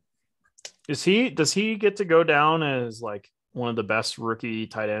 Yeah. Does he get to go down as like one of the best rookie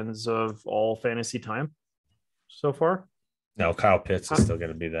tight ends of all fantasy time so far? No, Kyle Pitts is still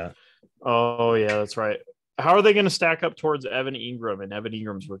going to be that. Oh, yeah, that's right. How are they going to stack up towards Evan Ingram and Evan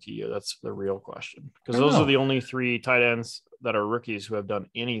Ingram's rookie year? That's the real question. Because those are the only 3 tight ends that are rookies who have done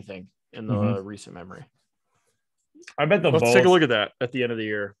anything in the recent memory. I bet Let's take a look at that at the end of the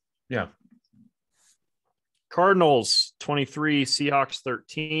year. Yeah. Cardinals 23, Seahawks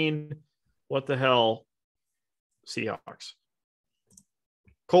 13. What the hell? Seahawks.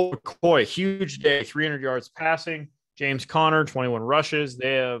 Colt McCoy, huge day, 300 yards passing. James Conner, 21 rushes.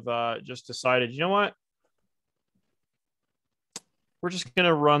 They have just decided, you know what? We're just going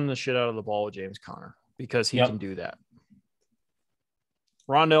to run the shit out of the ball with James Conner because he can do that.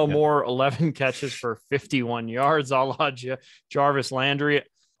 Rondell Moore, 11 catches for 51 yards, a la Jarvis Landry.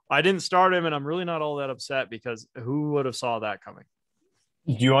 I didn't start him, and I'm really not all that upset because who would have saw that coming?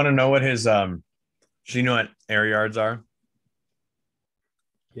 Do you want to know what his do you know what air yards are?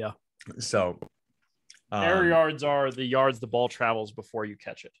 Yeah. So air yards are the yards the ball travels before you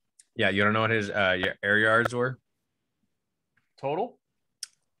catch it. Yeah, you don't know what his air yards were? Total?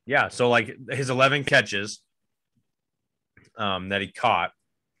 Yeah, so like his 11 catches that he caught.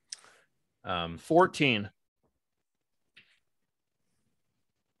 14.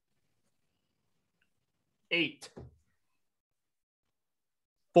 8.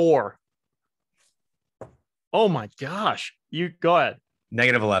 4. Oh my gosh. You go ahead.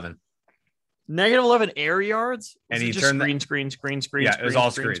 Negative 11. Negative 11 air yards? And he just turned screen. Yeah, it was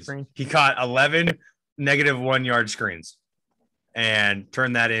all screens. He caught 11 negative 1 yard screens and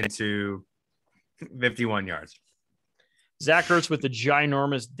turned that into 51 yards. Zach Ertz with a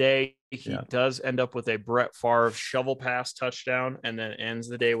ginormous day. He does end up with a Brett Favre shovel pass touchdown and then ends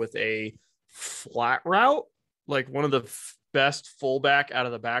the day with a flat route, like one of the best fullback out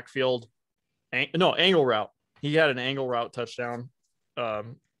of the backfield. Angle route. He had an angle route touchdown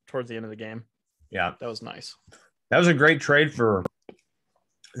towards the end of the game. Yeah. That was nice. That was a great trade for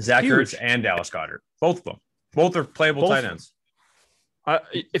Zach Ertz and Dallas Goedert. Both of them. Both are playable tight ends.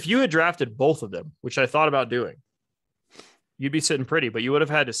 If you had drafted both of them, which I thought about doing, you'd be sitting pretty, but you would have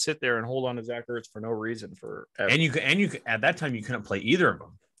had to sit there and hold on to Zach Ertz for no reason forever. And you could at that time you couldn't play either of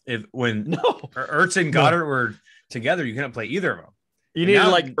them. Ertz and Goddard were together, you couldn't play either of them. You needed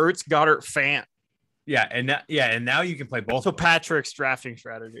like Ertz, Goddard, Fant. Yeah, and now you can play both. So Patrick's drafting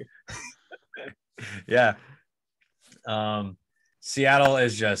strategy. Yeah. Seattle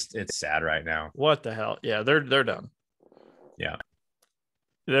is it's sad right now. What the hell? Yeah, they're done. Yeah.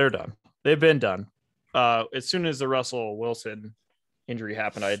 They're done. They've been done. As soon as the Russell Wilson injury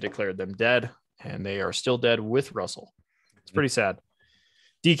happened, I declared them dead, and they are still dead with Russell. It's pretty sad.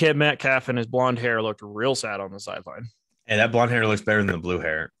 DK Metcalf and his blonde hair looked real sad on the sideline. And that blonde hair looks better than the blue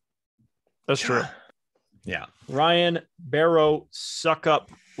hair. That's true. Yeah. Ryan Barrow suck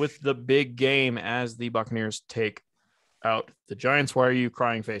up with the big game as the Buccaneers take out the Giants. Why are you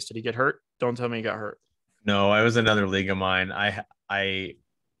crying face? Did he get hurt? Don't tell me he got hurt. No, it was another league of mine.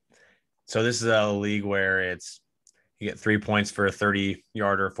 So this is a league where you get 3 points for a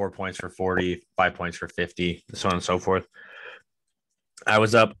 30-yarder, 4 points for 40, 5 points for 50, so on and so forth. I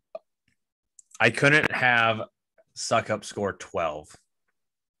was up. I couldn't have suck up score 12.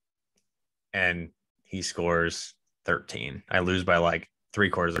 And he scores 13. I lose by like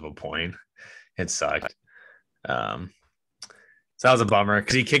 3/4 of a point. It sucked. So that was a bummer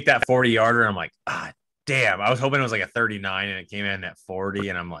because he kicked that 40-yarder. I'm like, damn. I was hoping it was like a 39 and it came in at 40.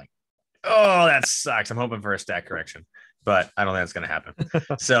 And I'm like, oh, that sucks. I'm hoping for a stat correction, but I don't think that's going to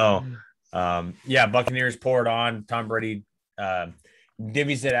happen. So, Buccaneers poured on. Tom Brady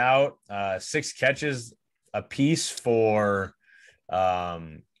divvies it out. 6 catches a piece for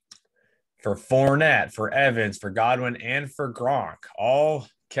Fournette, for Evans, for Godwin, and for Gronk. All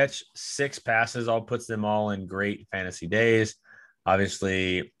catch 6 passes, all puts them all in great fantasy days.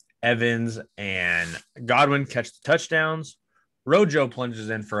 Obviously, Evans and Godwin catch the touchdowns. Rojo plunges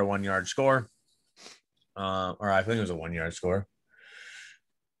in for a 1-yard score. Or I think it was a 1 yard score.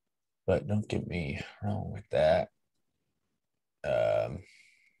 But don't get me wrong with that. It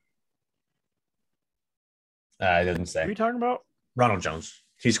doesn't What are say. you talking about? Ronald Jones.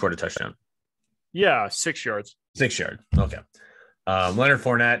 He scored a touchdown. Yeah, 6 yards. 6 yard. Okay. Leonard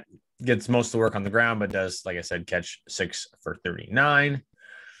Fournette gets most of the work on the ground, but does, like I said, catch 6 for 39.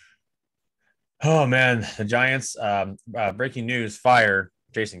 Oh, man. The Giants, breaking news, fire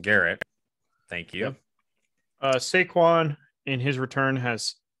Jason Garrett. Thank you. Yep. Saquon, in his return,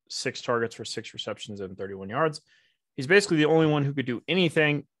 has 6 targets for 6 receptions and 31 yards. He's basically the only one who could do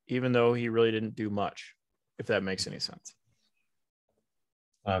anything, even though he really didn't do much, if that makes any sense.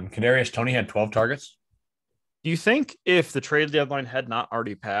 Kadarius Toney had 12 targets. Do you think if the trade deadline had not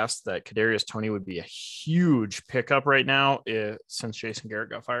already passed, that Kadarius Toney would be a huge pickup right now since Jason Garrett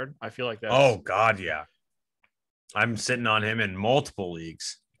got fired? I feel like that. Oh, God, yeah. I'm sitting on him in multiple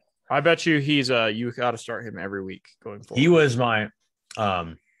leagues. I bet you you got to start him every week going forward. He was my,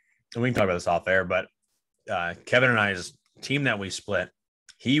 and we can talk about this off air, but Kevin and I's team that we split,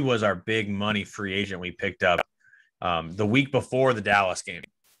 he was our big money free agent we picked up the week before the Dallas game.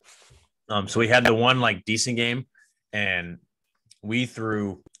 So we had the one like decent game, and we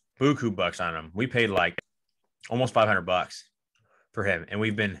threw buku bucks on him. We paid like almost $500 for him, and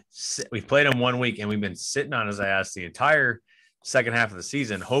we've played him 1 week, and we've been sitting on his ass the entire second half of the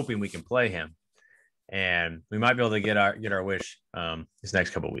season, hoping we can play him, and we might be able to get our wish this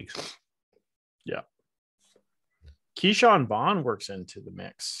next couple of weeks. Yeah. Keyshawn Bond works into the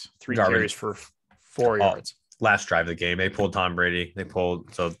mix. 3 carries for 4 yards. Last drive of the game, they pulled Tom Brady.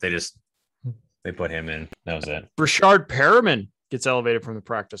 They put him in. That was it. Rashard Perriman gets elevated from the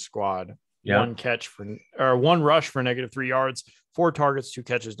practice squad. Yeah. 1 rush for -3 yards, 4 targets, 2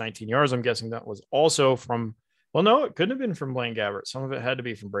 catches, 19 yards. I'm guessing that was also from, well, no, it couldn't have been from Blaine Gabbert. Some of it had to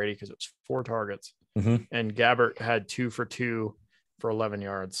be from Brady because it was 4 targets. Mm-hmm. And Gabbert had 2 for 2 for 11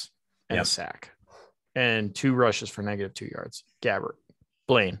 yards and a sack, and 2 rushes for -2 yards.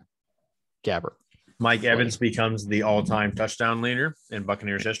 Blaine Gabbert. Mike Evans becomes the all-time touchdown leader in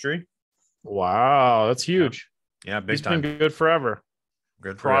Buccaneers history. Wow, that's huge. Yeah, big He's time. been good forever.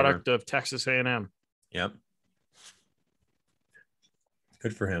 Good forever. Product of Texas A&M. Yep.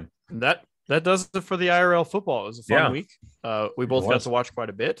 Good for him. And that does it for the IRL football. It was a fun week. We both got to watch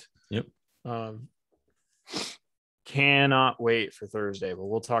quite a bit. Yep. Cannot wait for Thursday, but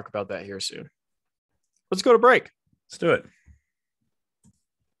we'll talk about that here soon. Let's go to break. Let's do it.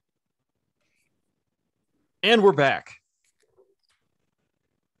 And we're back.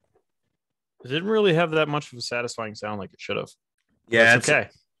 It didn't really have that much of a satisfying sound like it should have. Yeah, it's okay.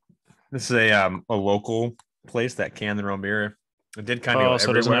 This is a local place that can their own beer. It did kind of.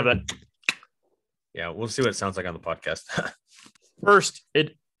 So it doesn't have that. Yeah, we'll see what it sounds like on the podcast. First,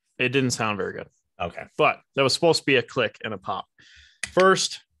 it didn't sound very good. Okay, but that was supposed to be a click and a pop.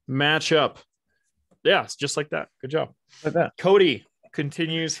 First matchup. Yeah, it's just like that. Good job. Like that. Cody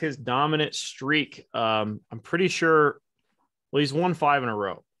continues his dominant streak. I'm pretty sure. Well, he's won 5 in a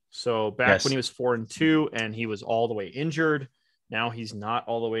row. So back when he was 4-2 and he was all the way injured, now he's not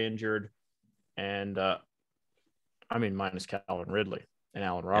all the way injured. And minus Calvin Ridley and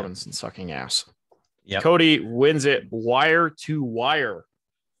Allen Robinson sucking ass. Yep. Cody wins it wire to wire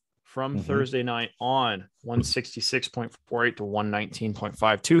from Thursday night on, 166.48 to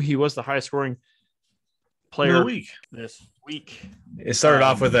 119.52. He was the highest scoring player of the week this week. It started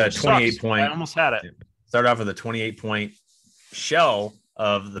off with a 28-point. I almost had it. Started off with a 28-point shell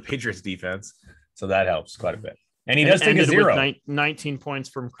of the Patriots defense, so that helps quite a bit. And he does take a 0. With 19 points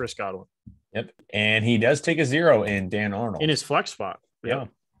from Chris Godwin. Yep, and he does take a 0 in Dan Arnold in his flex spot. Yeah.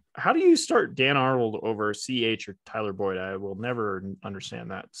 How do you start Dan Arnold over CH or Tyler Boyd? I will never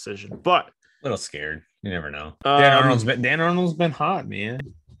understand that decision. But a little scared. You never know. Dan Arnold's been hot, man.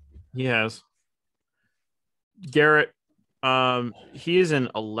 He has. Garrett. He is in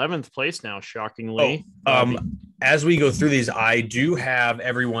 11th place now, shockingly. As we go through these, I do have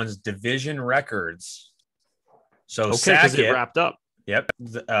everyone's division records. So because it wrapped up. Yep.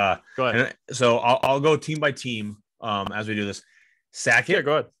 Go ahead. So I'll go team by team as we do this. Sackett. Yeah,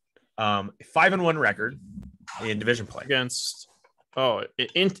 go ahead. 5-1 record in division play against.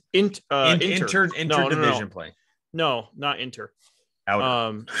 Division play. No, not Inter.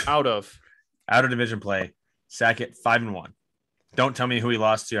 Out of division play. Sackett 5-1. Don't tell me who he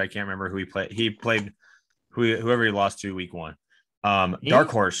lost to. I can't remember who he played. He played whoever he lost to week 1. Dark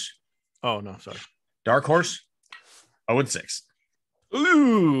Horse. Oh no, sorry. Dark Horse 0-6.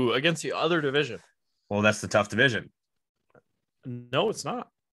 Ooh, against the other division. Well, that's the tough division. No, it's not.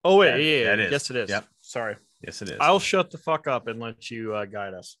 Oh wait, yeah, it is. Yes, it is. Yep. Sorry. Yes, it is. I'll shut the fuck up and let you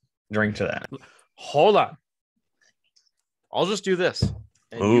guide us. drink to that. Hold on. I'll just do this.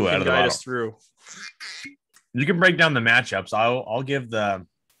 And Ooh, you out can of the guide bottle. us through You can break down the matchups. I'll give the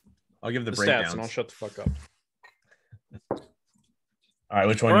the breakdowns. stats, and I'll shut the fuck up. All right,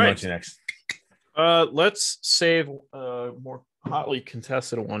 which one All do you right. want to next? Let's save a more hotly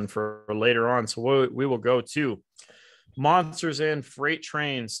contested one for later on. So we will go to Monsters and Freight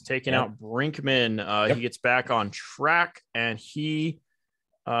Trains taking out Brinkman. He gets back on track, and he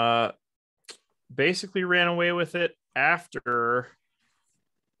basically ran away with it after.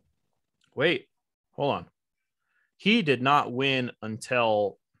 Wait, hold on. He did not win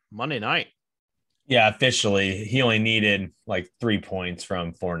until Monday night. Yeah, officially, he only needed like 3 points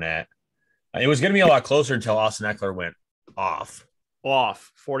from Fournette. It was going to be a lot closer until Austin Eckler went off.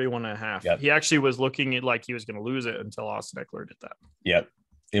 41.5. Yep. He actually was looking at like he was going to lose it until Austin Eckler did that. Yep.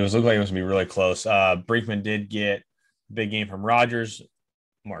 It looked like it was going to be really close. Brinkman did get a big game from Rodgers,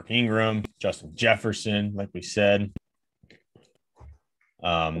 Mark Ingram, Justin Jefferson, like we said.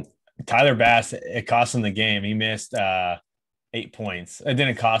 Tyler Bass, it cost him the game. He missed 8 points. It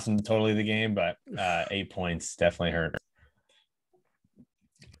didn't cost him totally the game, but 8 points definitely hurt.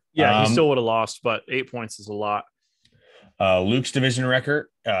 Yeah, he still would have lost, but 8 points is a lot. Luke's division record,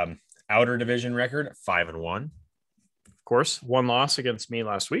 outer division record, 5-1. Of course, one loss against me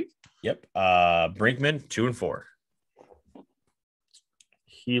last week. Yep. Brinkman, 2-4.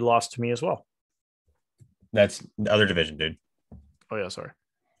 He lost to me as well. That's the other division, dude. Oh yeah, sorry.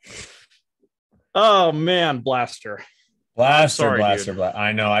 Oh man, Blaster. Blaster.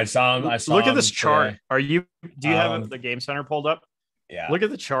 I know. I saw him. Look at him this chart. today. Do you have the Game Center pulled up? Yeah. Look at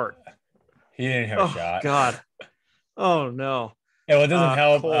the chart. He didn't have a shot. God. Oh no. Yeah, well, it doesn't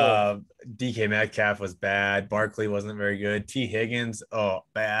help. Cole. DK Metcalf was bad. Barkley wasn't very good. T. Higgins,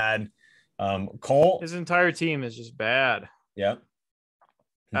 bad. Cole. His entire team is just bad. Yep.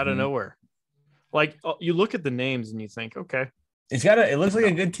 Out of nowhere. Like you look at the names and you think, okay. It looks like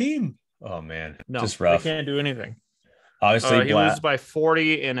a good team. Oh man. No, just rough. They can't do anything. Obviously, he loses by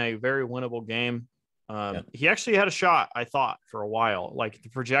 40 in a very winnable game. He actually had a shot, I thought, for a while. Like the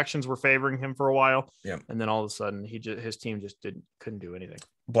projections were favoring him for a while. Yeah. And then all of a sudden his team just couldn't do anything.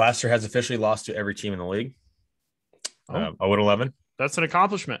 Blaster has officially lost to every team in the league. 0-11. That's an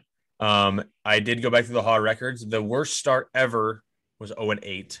accomplishment. I did go back through the Haw records. The worst start ever was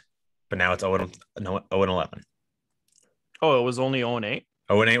 0-8, but now it's 0-11. Oh, it was only 0-8?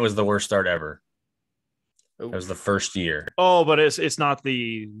 0-8 was the worst start ever. That was the first year. Oh, but it's not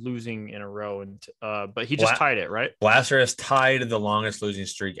the losing in a row, and but he just tied it, right? Blaster has tied the longest losing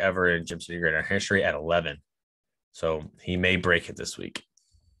streak ever in Gym City Gridiron history at 11. So he may break it this week.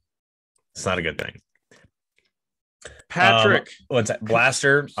 It's not a good thing. Patrick. What's that?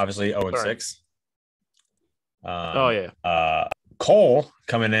 Blaster, obviously 0-6. Cole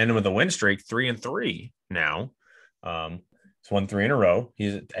coming in with a win streak, 3-3 now. It's won 3 in a row.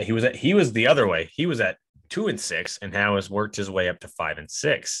 He was the other way. He was at 2-6 and now has worked his way up to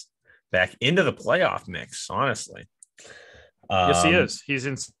 5-6, back into the playoff mix. Honestly, yes, he is. He's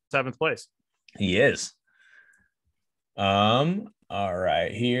in 7th place. He is. All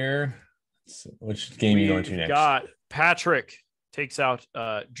right, here. Which game are you going to next? Got Patrick takes out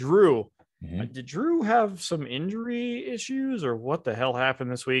Drew. Mm-hmm. Did Drew have some injury issues or what the hell happened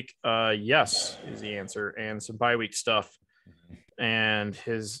this week? Yes, is the answer, and some bye week stuff. And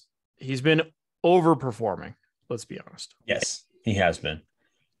he's been overperforming. Let's be honest. Yes, he has been.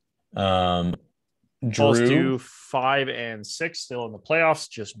 Falls to 5-6, still in the playoffs.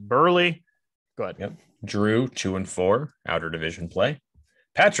 Just Burley. Go ahead. Yep. Drew 2-4, outer division play.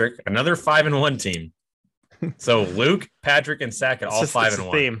 Patrick, another 5-1 team. So Luke, Patrick, and Sackett all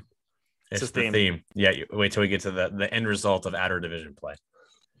 5-1. Theme. It's the theme. Yeah, wait till we get to the end result of outer division play.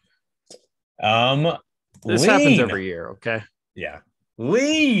 This happens every year, okay? Yeah.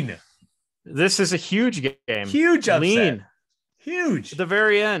 Lean. This is a huge game. Huge upset. Lean. Huge. At the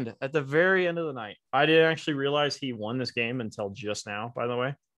very end of the night. I didn't actually realize he won this game until just now, by the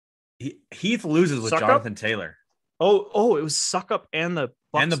way. Heath loses with Jonathan Taylor. Oh, it was Suckup and the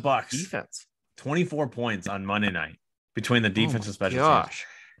Bucks defense. 24 points on Monday night between the defense and special teams.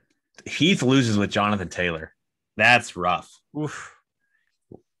 Heath loses with Jonathan Taylor. That's rough. Oof.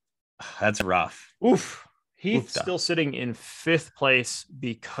 That's rough. Oof. Heath's still sitting in 5th place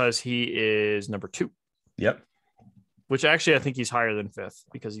because he is number 2. Yep. Which actually I think he's higher than 5th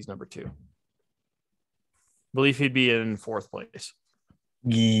because he's number 2. I believe he'd be in 4th place.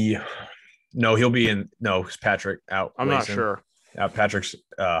 Yeah. No, he'll be in. No, Patrick out. I'm not sure. Patrick's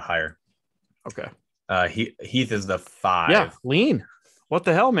higher. Okay. Heath is the 5. Yeah, lean. What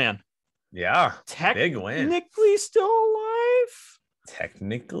the hell, man? Yeah. Big win. Technically still alive.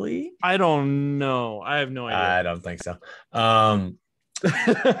 technically. I don't know. I have no idea. I don't think so.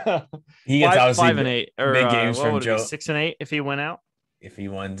 He gets Five, obviously 5-8, or big games what from would it be? Joe 6-8 if he went out. if he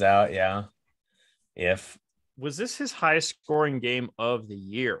wins out. Yeah, if Was this his highest scoring game of the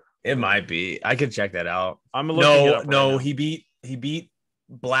year? it might be, I could check that out. I'm looking it up. No, right now. he beat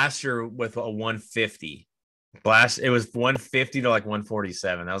Blaster with a 150. It was 150 to like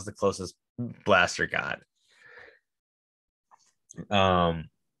 147. That was the closest Blaster got. That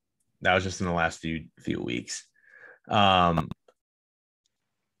was just in the last few weeks.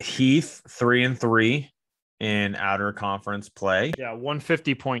 Heath 3-3 in outer conference play. Yeah,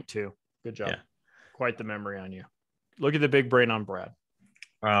 150.2. Good job. Yeah. Quite the memory on you. Look at the big brain on Brad.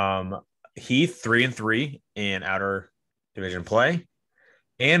 Heath 3-3 in outer division play,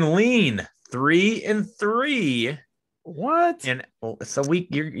 and Lean 3-3. What? And it's a week.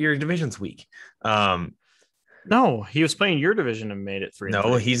 Your division's weak. No, he was playing your division and made it 3.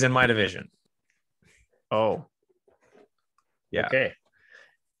 No, he's in my division. Oh, yeah. Okay.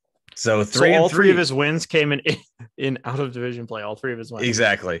 So all 3-3. three of his wins came in out of division play. All 3 of his wins.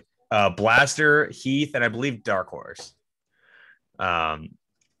 Exactly. Blaster, Heath, and I believe Dark Horse.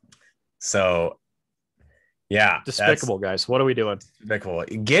 So yeah, Despicable, guys. What are we doing? Despicable.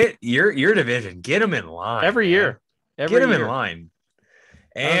 Get your division. Get them in line Every year. Get them in line.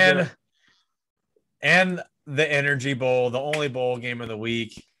 And the Energy Bowl, the only bowl game of the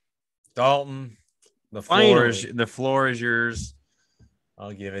week. Dalton, the floor is yours.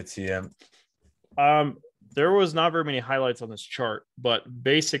 I'll give it to you. There was not very many highlights on this chart, but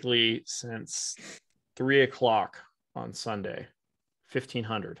basically since 3:00 on Sunday,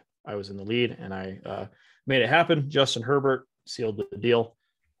 1500, I was in the lead and I made it happen. Justin Herbert sealed the deal.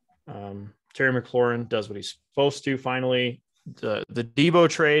 Terry McLaurin does what he's supposed to. Finally, the Debo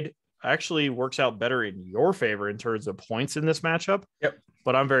trade actually works out better in your favor in terms of points in this matchup. Yep.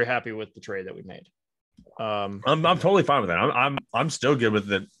 But I'm very happy with the trade that we made. I'm totally fine with that. I'm still good with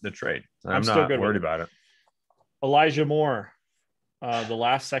the trade. I'm still not good worried about it. Elijah Moore, the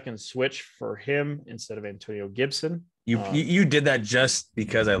last second switch for him instead of Antonio Gibson. You did that just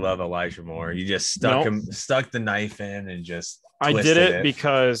because I love Elijah Moore. You just stuck the knife in and just I did it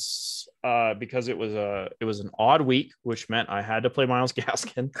because it was an odd week, which meant I had to play Myles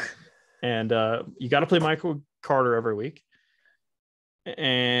Gaskin, and you got to play Michael Carter every week.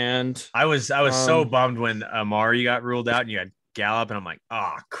 And I was so bummed when Amari got ruled out and you had Gallup, and I'm like,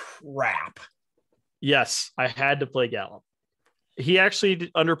 oh crap. Yes, I had to play Gallup. He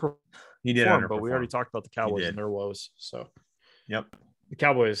actually underperformed. He did underperform, but we already talked about the Cowboys and their woes. So, yep, the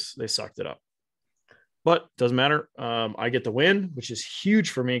Cowboys, they sucked it up. But doesn't matter. I get the win, which is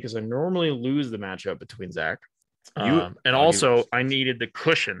huge for me because I normally lose the matchup between Zach. And also, I needed the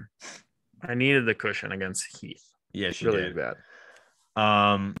cushion. I needed the cushion against Heath. Yes, you really did.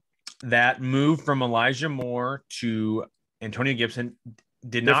 Bad. That move from Elijah Moore to Antonio Gibson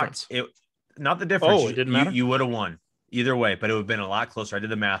did not the difference. Oh, it didn't matter. You would have won either way, but it would have been a lot closer. I did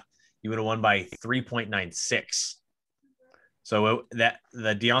the math. You would have won by 3.96. So the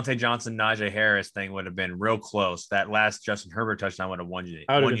Deontay Johnson, Najee Harris thing would have been real close. That last Justin Herbert touchdown would have won you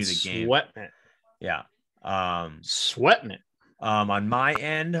the game. Sweating it. Yeah. Sweating it. On my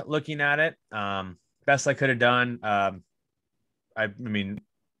end, looking at it, best I could have done. I mean,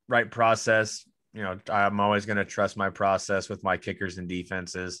 right process. You know, I'm always going to trust my process with my kickers and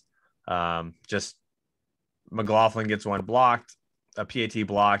defenses. Just McLaughlin gets one blocked, a PAT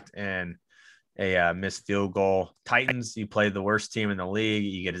blocked, and a missed field goal. Titans, you play the worst team in the league,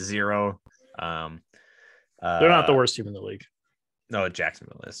 you get a 0. They're not the worst team in the league. No,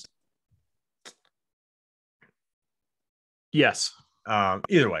 Jacksonville is. Yes.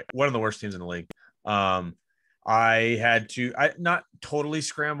 Either way, one of the worst teams in the league. I had to not totally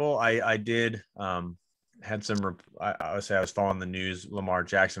scramble. I did had some I would say I was following the news. Lamar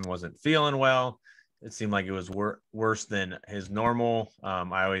Jackson wasn't feeling well. It seemed like it was worse than his normal.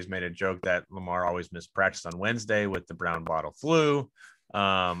 I always made a joke that Lamar always missed practice on Wednesday with the brown bottle flu.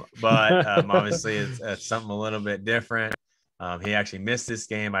 But obviously it's something a little bit different. He actually missed this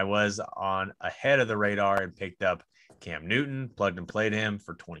game. I was on ahead of the radar and picked up Cam Newton, plugged and played him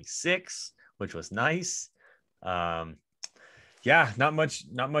for 26, which was nice. Yeah, not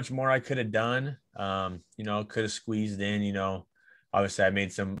much more I could have done. Could have squeezed in, obviously I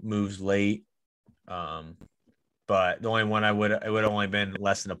made some moves late. But the only one it would have only been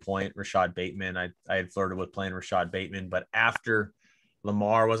less than a point, Rashad Bateman. I had flirted with playing Rashad Bateman, but after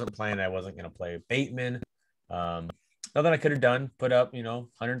Lamar wasn't playing, I wasn't going to play Bateman. Nothing I could have done, put up,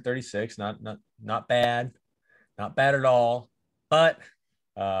 136, not bad at all. But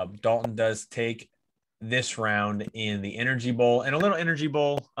Dalton does take this round in the Energy Bowl. And a little Energy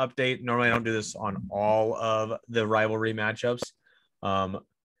Bowl update. Normally, I don't do this on all of the rivalry matchups.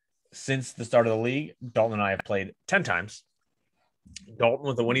 Since the start of the league, Dalton and I have played 10 times. Dalton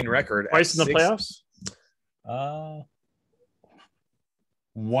with a winning record. Twice in the playoffs?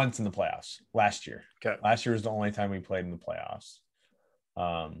 Once in the playoffs last year. Okay. Last year was the only time we played in the playoffs.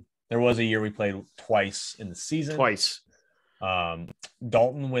 There was a year we played twice in the season. Twice.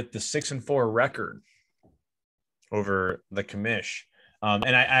 Dalton with the 6-4 record over the commish.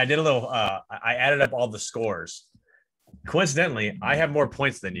 And I did a little, I added up all the scores. Coincidentally, I have more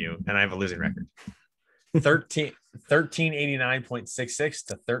points than you, and I have a losing record. 1389.66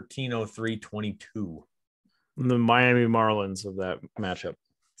 to 1303.22. The Miami Marlins of that matchup.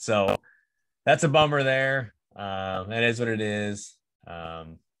 So that's a bummer there. It is what it is. I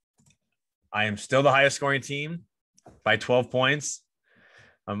am still the highest scoring team by 12 points.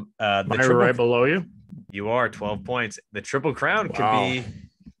 Am I right below you? You are 12 points. The Triple Crown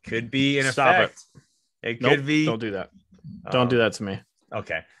could be in Stop effect. It could be. Don't do that. Don't do that to me.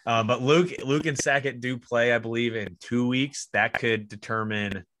 Okay. But Luke and Sackett do play, I believe, in 2 weeks. That could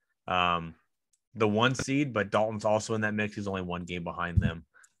determine the 1 seed, but Dalton's also in that mix. He's only 1 game behind them.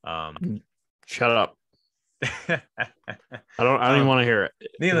 Shut up. I don't even want to hear it.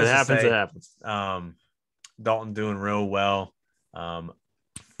 If it happens, it happens. Dalton doing real well.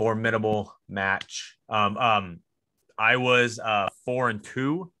 Formidable match. I was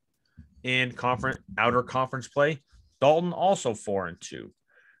 4-2 in outer conference play. Dalton also 4-2.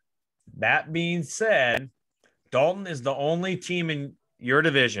 That being said, Dalton is the only team in your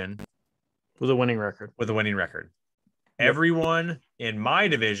division with a winning record. Yep. Everyone in my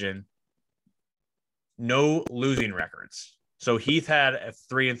division, no losing records. So Heath had a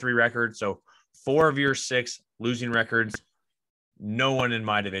 3-3 record. So 4 of your 6 losing records. No one in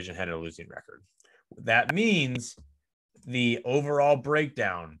my division had a losing record. That means the overall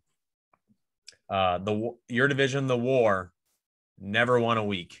breakdown, your division, the War, never won a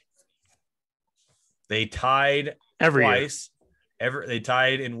week. They tied twice. They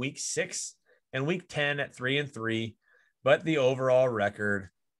tied in week 6 and week 10 at 3-3, but the overall record,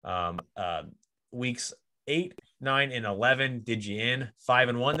 weeks 8, 9, and 11 did you in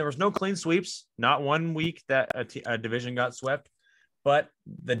 5-1. There was no clean sweeps. Not 1 week that a division got swept, but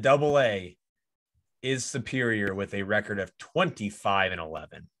the AA is superior with a record of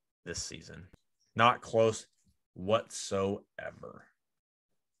 25-11 this season. Not close whatsoever.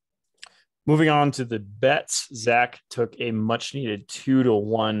 Moving on to the bets, Zach took a much-needed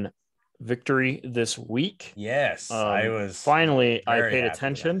 2-1 victory this week. Yes, I paid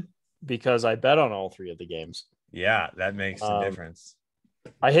attention because I bet on all 3 of the games. Yeah, that makes a difference.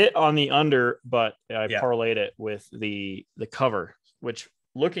 I hit on the under, but I parlayed it with the cover, which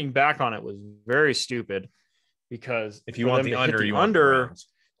looking back on it was very stupid because if you want the under,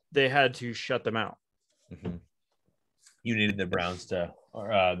 they had to shut them out. Mm-hmm. You needed the Browns the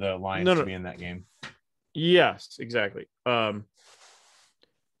Lions to be in that game. Yes, exactly.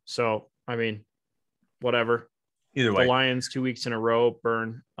 So, I mean, whatever. Either way. The Lions 2 weeks in a row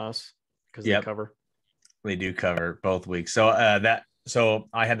burn us because they cover. They do cover both weeks. So so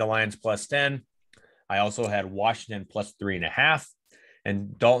I had the Lions plus 10. I also had Washington plus 3.5.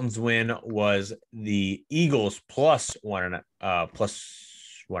 And Dalton's win was the Eagles plus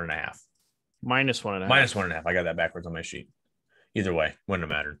 1.5. Minus 1.5. Minus 1.5. I got that backwards on my sheet. Either way, wouldn't have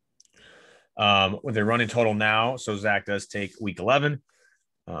mattered. With the running total now, so Zach does take week 11.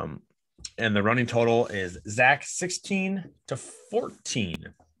 And the running total is Zach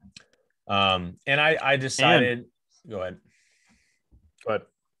 16-14. And I decided, go ahead.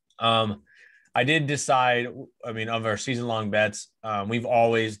 I did decide, of our season-long bets, we've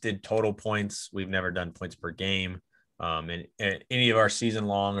always did total points. We've never done points per game. And any of our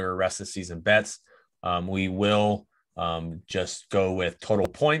season-long or rest of the season bets, we will just go with total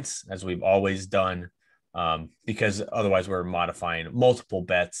points as we've always done, because otherwise we're modifying multiple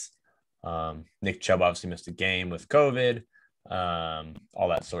bets. Nick Chubb obviously missed a game with COVID, all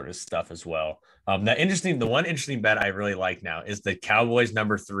that sort of stuff as well. The one interesting bet I really like now is the Cowboys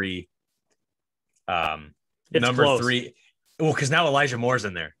number 3. Number close. 3. Well, because now Elijah Moore's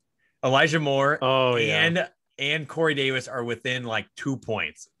in there. Elijah Moore and Corey Davis are within like 2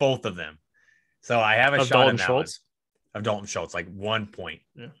 points, both of them. So I have a shot Dalton in that Schultz. Of Dalton Schultz, like 1 point,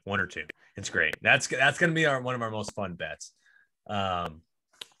 1 or 2. It's great. That's going to be one of our most fun bets.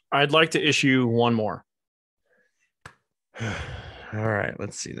 I'd like to issue one more. All right,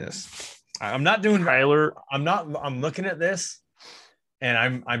 let's see this. I'm not doing Tyler. I'm looking at this,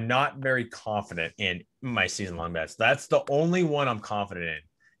 and I'm not very confident in my season long bets. That's the only one I'm confident in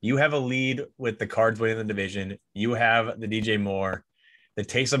You have a lead with the Cards winning the division. You have the DJ Moore. The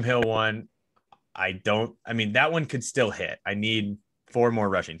Taysom Hill one, that one could still hit. I need 4 more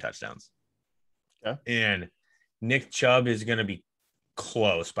rushing touchdowns. Okay. And Nick Chubb is going to be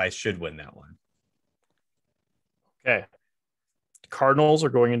close, but I should win that one. Okay. Cardinals are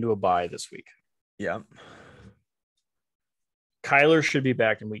going into a bye this week. Yeah. Kyler should be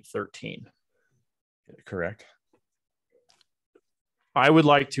back in week 13. Correct. I would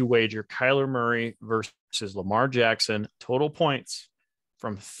like to wager Kyler Murray versus Lamar Jackson total points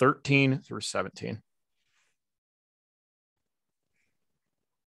from 13 through 17.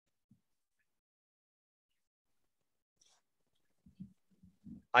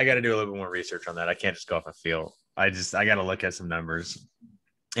 I got to do a little bit more research on that. I can't just go off a feel. I got to look at some numbers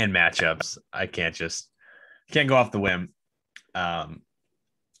and matchups. I can't go off the whim. But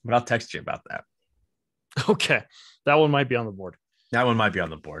I'll text you about that. Okay. That one might be on the board. That one might be on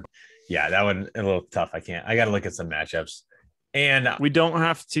the board. Yeah, that one a little tough. I got to look at some matchups. And we don't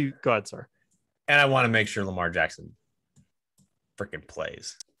have to. Go ahead, sir. And I want to make sure Lamar Jackson freaking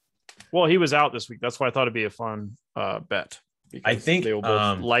plays. Well, he was out this week. That's why I thought it'd be a fun bet. I think they will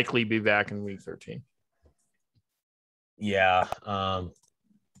both likely be back in week 13. Yeah. I'm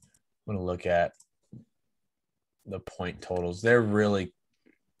going to look at the point totals. They're really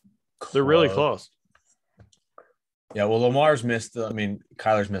close. They're really close. Yeah, well,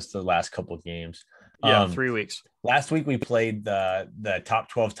 Kyler's missed the last couple of games. Yeah, 3 weeks. Last week we played the top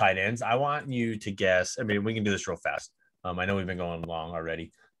 12 tight ends. I want you to guess. I mean, we can do this real fast. I know we've been going long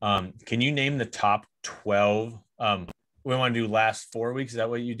already. Can you name the top 12? We want to do last 4 weeks. Is that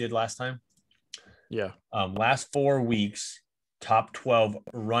what you did last time? Yeah. Last 4 weeks, top 12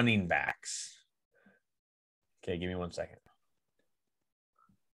 running backs. Okay, give me 1 second.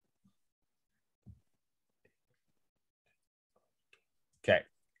 Okay,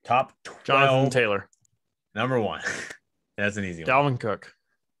 top 12. Jonathan Taylor. Number 1. That's an easy one. Dalvin Cook.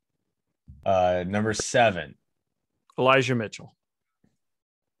 Number 7. Elijah Mitchell.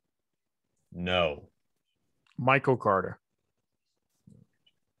 No. Michael Carter.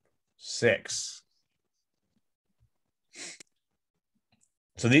 6.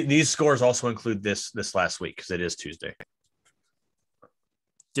 So these scores also include this last week because it is Tuesday.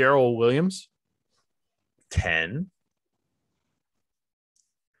 Darrell Williams. 10.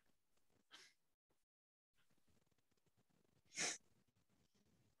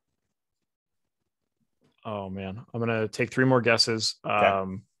 Oh man, I'm gonna take 3 more guesses.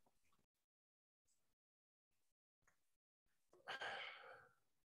 Okay.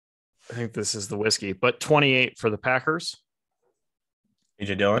 I think this is the whiskey, but 28 for the Packers.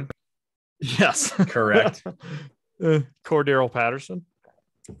 AJ Dillon. Yes, Correct. Cordero Patterson.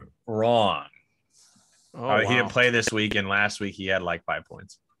 Wrong. Oh, wow. He didn't play this week, and last week he had like 5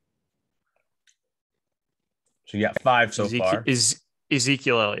 points. So you got 5 so far. Is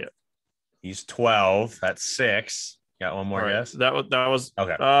Ezekiel Elliott? He's 12. That's 6. Got one more, Right. yes? That was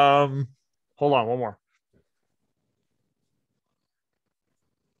Okay. Hold on, one more.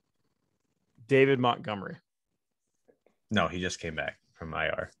 David Montgomery. No, he just came back from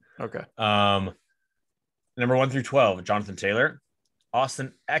IR. Okay. Number 1 through 12, Jonathan Taylor,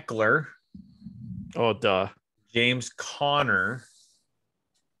 Austin Eckler, Oh, duh. James Conner,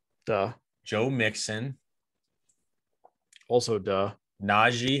 Duh. Joe Mixon, Also, duh.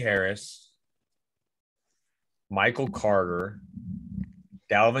 Najee Harris, Michael Carter,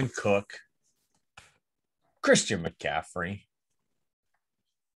 Dalvin Cook, Christian McCaffrey,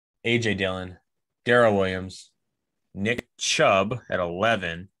 AJ Dillon, Darrell Williams, Nick Chubb at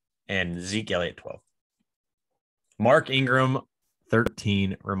 11, and Zeke Elliott 12. Mark Ingram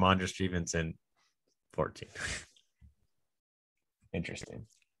 13, Ramondre Stevenson 14. Interesting.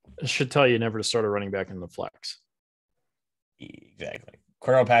 I should tell you never to start a running back in the flex. Exactly.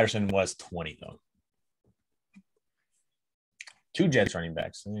 Cordell Patterson was 20 though. 2 Jets running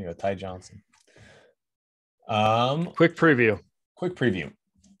backs. There you go, Ty Johnson. Quick preview.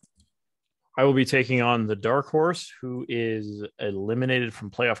 I will be taking on the dark horse, who is eliminated from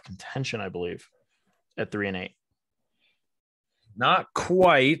playoff contention, I believe, at 3-8. Not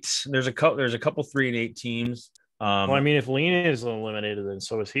quite. There's a couple 3-8 teams. Well, I mean, if Lena is eliminated, then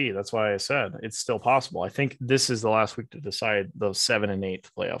so is he. That's why I said it's still possible. I think this is the last week to decide those 7 and 8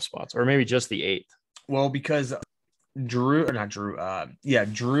 playoff spots, or maybe just the 8th. Well, because Drew and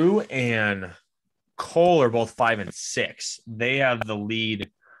Cole are both 5 and 6. They have the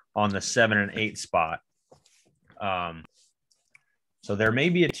lead on the 7 and 8 spot. So there may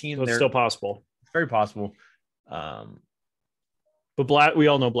be a team So it's there. still possible. It's very possible. But we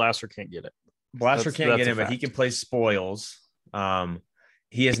all know Blaster can't get it. Blaster can't That's get a it, but he fact. can play spoils.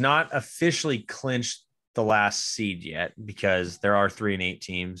 he has not officially clinched the last seed yet because there are 3-8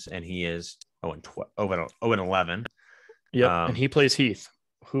 teams, and he is 0-11. Yep, and he plays Heath,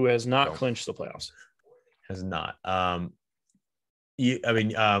 who has not clinched the playoffs. Has not. I'm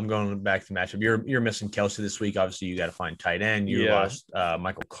going back to the matchup. You're missing Kelsey this week. Obviously, you got to find tight end. You lost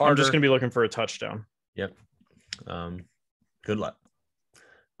Michael Carter. I'm just going to be looking for a touchdown. Yep. Good luck.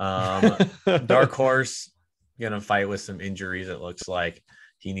 Dark Horse going to fight with some injuries. It looks like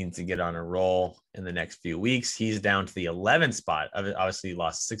he needs to get on a roll in the next few weeks. He's down to the 11th spot. Obviously, he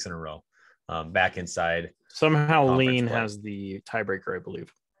lost 6 in a row. Back inside. Somehow Lean has the tiebreaker, I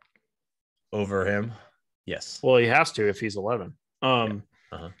believe. Over him? Yes. Well, he has to if he's 11.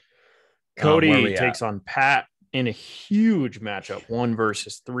 Cody takes on Pat in a huge matchup, 1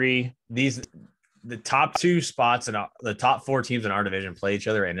 versus 3. The top 2 spots and the top 4 teams in our division play each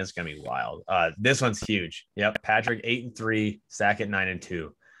other, and it's going to be wild. This one's huge. Yep. Patrick 8-3, Sack at 9-2.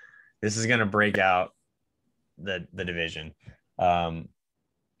 This is going to break out the division.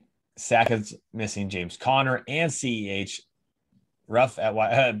 Sack is missing James Conner and CEH. Rough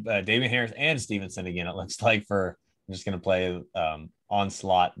at David Harris and Stevenson again. It looks like I'm just going to play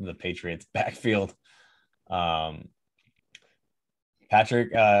Onslaught in the Patriots backfield.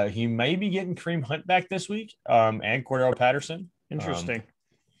 Patrick, he may be getting Kareem Hunt back this week, and Cordell Patterson. Interesting.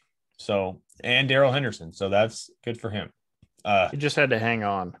 And Darrell Henderson. So that's good for him. He just had to hang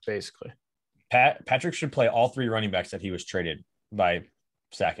on, basically. Patrick should play all 3 running backs that he was traded by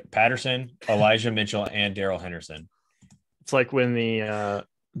Sackett: Patterson, Elijah Mitchell, and Darrell Henderson. It's like when the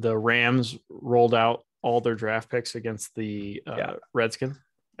Rams rolled out all their draft picks against the Redskins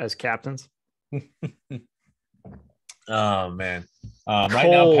as captains. Oh, man. Right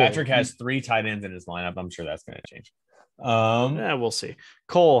now, Patrick has 3 tight ends in his lineup. I'm sure that's going to change. We'll see.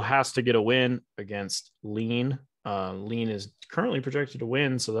 Cole has to get a win against Lean. Lean is currently projected to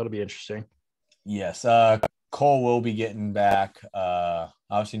win, so that'll be interesting. Yes. Cole will be getting back.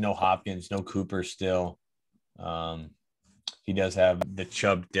 Obviously, no Hopkins, no Cooper still. He does have the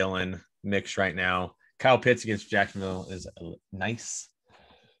Chubb Dillon mix right now. Kyle Pitts against Jacksonville is nice.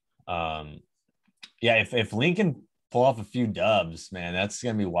 If Lincoln pull off a few dubs, man, that's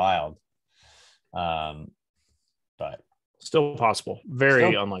going to be wild. But still possible.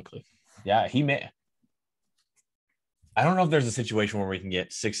 Very unlikely. Yeah, he may. I don't know if there's a situation where we can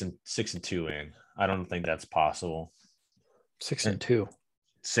get 6-2 in. I don't think that's possible. 6-2.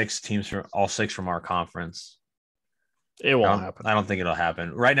 6 teams from all 6 from our conference. It won't happen. I don't think it'll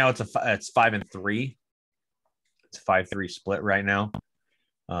happen. Right now, it's 5-3. It's a 5-3 split right now.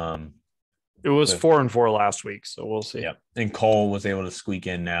 It was 4-4 last week, so we'll see. Yep. And Cole was able to squeak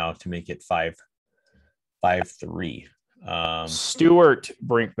in now to make it 5-3. Stuart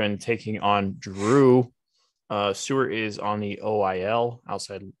Brinkman taking on Drew. Stuart is on the OIL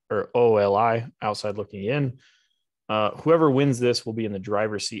outside, or OLI outside looking in. Whoever wins this will be in the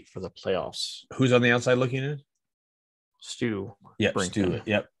driver's seat for the playoffs. Who's on the outside looking in? Stu. Yep, Stu.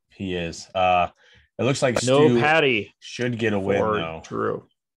 Yep, he is. It looks like Stu Patty should get a win though. Drew.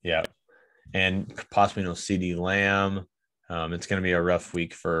 Yeah, and possibly no CD Lamb. It's going to be a rough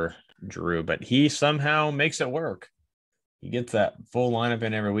week for Drew, but he somehow makes it work. He gets that full lineup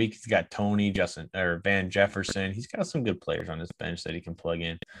in every week. He's got Tony, Justin, or Van Jefferson. He's got some good players on his bench that he can plug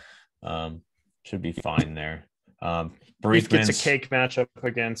in. Should be fine there. He gets a cake matchup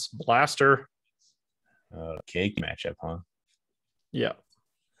against Blaster. Cake matchup, huh? Yeah.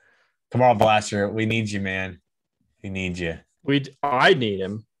 Come on, Blaster. We need you, man. We need you. I need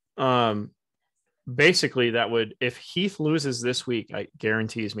him. Basically, that would, if Heath loses this week, it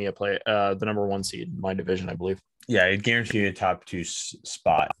guarantees me the number 1 seed in my division, I believe. Yeah, it guarantees you a top 2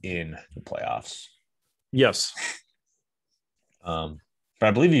 spot in the playoffs. Yes. But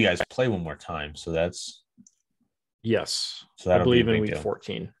I believe you guys play one more time, so that's. Yes. So I believe in week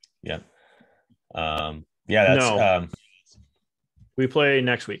 14. Yeah. That's. We play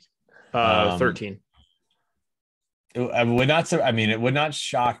next week. 13. It would not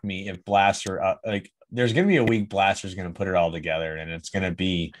shock me if Blaster there's going to be a week Blaster's going to put it all together, and it's going to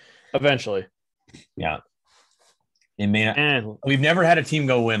be eventually. Yeah. It may not, and we've never had a team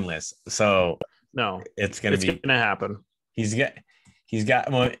go winless, so no, it's going to happen. He could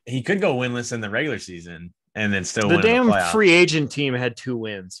go winless in the regular season and then still the win damn the playoffs. Free agent team had 2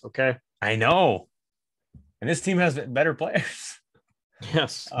 wins. Okay, I know, and this team has better players.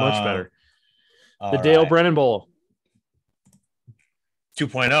 Yes, much better. The Dale Brennan Bowl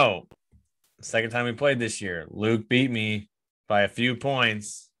 2.0. Second time we played this year. Luke beat me by a few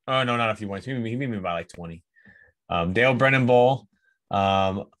points. Oh no, not a few points. He beat me by like 20. Dale Brennan Bowl.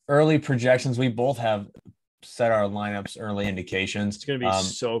 Early projections, we both have set our lineups, early indications. It's going to be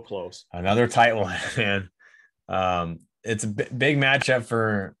so close. Another tight one, man. It's a big matchup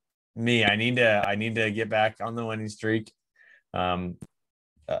for me. I need to get back on the winning streak.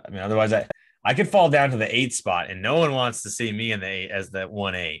 Otherwise I could fall down to the 8th spot, and no one wants to see me in the 8 as the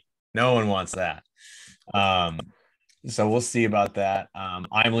 1-8. No one wants that. So we'll see about that.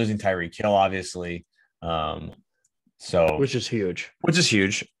 I'm losing Tyreek Hill, obviously. Which is huge.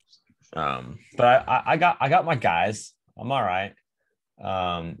 But I got my guys. I'm all right.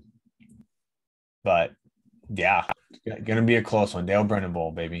 But yeah, gonna be a close one. Dale Brennan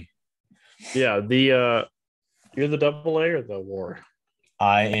Bowl, baby. Yeah, you're the AA or the War?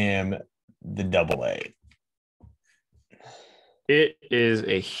 I am the AA. It is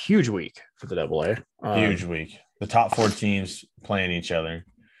a huge week for the AA. Huge week. The top 4 teams playing each other.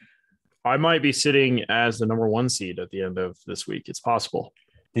 I might be sitting as the number 1 seed at the end of this week. It's possible.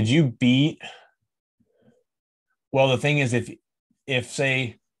 Did you beat? Well, the thing is, if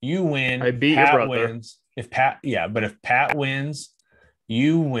say you win, I beat Pat your brother. wins. If Pat wins,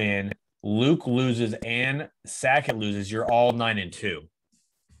 you win. Luke loses and Sackett loses. You're all 9-2.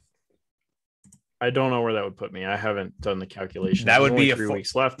 I don't know where that would put me. I haven't done the calculation. That would There's be only 3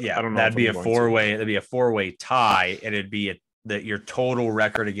 weeks left. Yeah, I don't know. That'd be a 4-way. That'd be a 4-way tie, and it'd be your total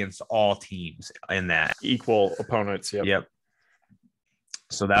record against all teams in that equal opponents. Yep.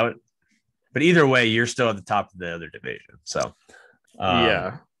 So that would, but either way, you're still at the top of the other division. So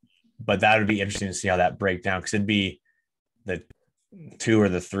yeah, but that would be interesting to see how that break down, because it'd be the 2 or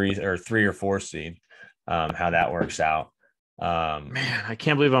the 3 or 3 or 4 seed, how that works out. Man, I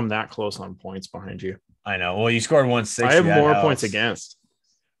can't believe I'm that close on points behind you. I know. Well, you scored 160. I have more points against.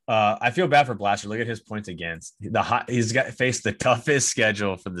 I feel bad for Blaster. Look at his points against. He's faced the toughest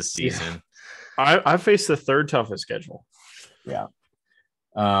schedule for the season. Yeah. I faced the 3rd toughest schedule. Yeah.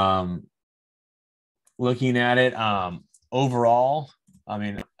 Looking at it, overall,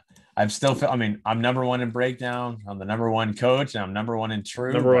 I'm number 1 in breakdown. I'm the number 1 coach, and I'm number 1 in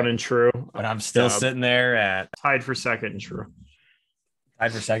true. Number 1 in true. But I'm still sitting there at tied for 2nd in true.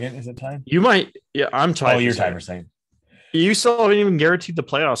 Tied for 2nd? Is it tied? You might. Yeah, I'm tied. Oh, you're tied for 2nd. You still haven't even guaranteed the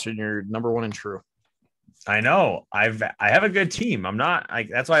playoffs, and you're number 1 in true. I know. I have a good team. I'm not.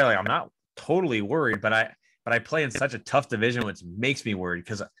 That's why I'm not totally worried. But I play in such a tough division, which makes me worried,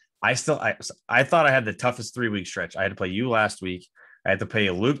 because I thought I had the toughest 3-week stretch. I had to play you last week. I had to play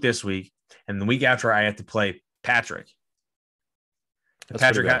Luke this week, and the week after I had to play Patrick. But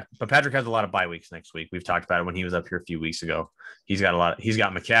Patrick has a lot of bye weeks next week. We've talked about it when he was up here a few weeks ago. He's got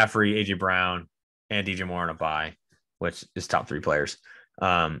McCaffrey, AJ Brown, and DJ Moore on a bye, which is top 3 players.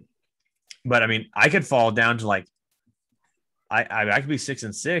 But I mean, I could fall down to I could be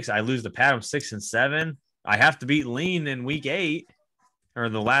 6-6. I lose to Pat. I'm 6-7. I have to beat Lean in week 8 or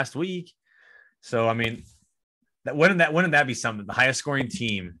the last week. So I mean, wouldn't that be something? The highest scoring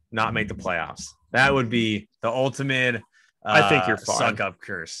team not make the playoffs. That would be the ultimate. I think you're fine. Suck up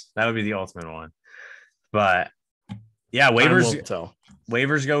curse. That would be the ultimate one. But yeah,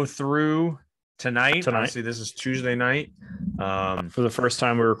 waivers go through tonight. Obviously, this is Tuesday night. For the first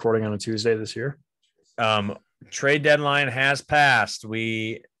time, we're recording on a Tuesday this year. Trade deadline has passed.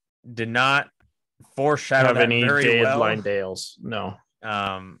 We did not foreshadow that any very deadline well. Dales. No.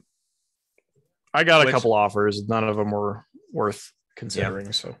 I got a couple offers. None of them were worth considering.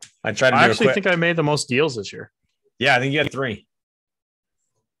 Yeah. So I tried to. I actually think I made the most deals this year. Yeah, I think you had 3.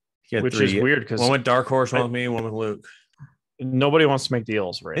 Which is weird, because one with Dark Horse, one with me, one with Luke. Nobody wants to make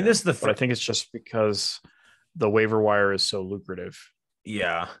deals right and now. But I think it's just because the waiver wire is so lucrative.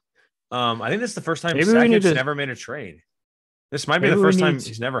 Yeah. I think this is the first time Sackett's never made a trade. This might be the first time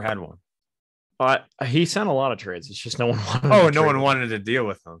he's never had one. He sent a lot of trades. It's just no one wanted. No one wanted to deal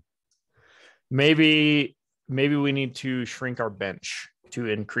with them. Maybe we need to shrink our bench to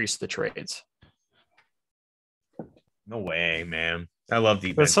increase the trades. No way, man. I love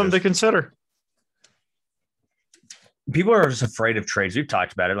deep. That's something to consider. People are just afraid of trades. We've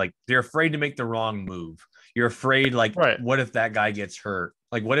talked about it. Like, they're afraid to make the wrong move. You're afraid, what if that guy gets hurt?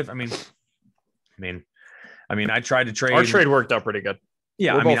 Like, what if? I mean, I tried to trade. Our trade worked out pretty good.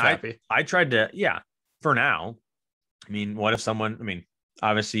 Yeah, we're both happy. I tried to. Yeah, for now. I mean, what if someone? I mean,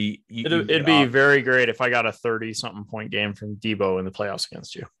 obviously, it'd be very great if I got a 30-something point game from Debo in the playoffs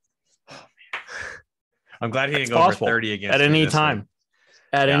against you. I'm glad he didn't go for 30 against at any time.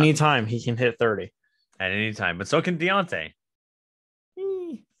 At any time, he can hit 30. At any time, but so can Deontay.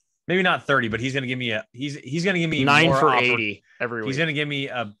 Maybe not 30, but he's going to give me he's going to give me 9 for 80 every week. He's going to give me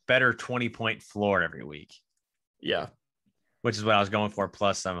a better 20-point floor every week. Yeah, which is what I was going for,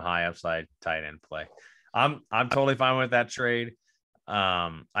 plus some high upside tight end play. I'm totally fine with that trade.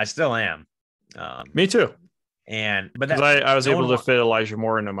 I still am. Me too. But because I was able to fit Elijah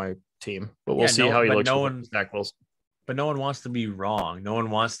Moore into my team, but we'll see how he looks with Zach Wilson. But no one wants to be wrong. No one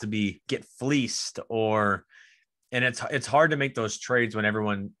wants to get fleeced and it's hard to make those trades when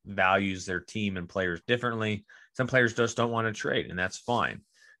everyone values their team and players differently. Some players just don't want to trade, and that's fine.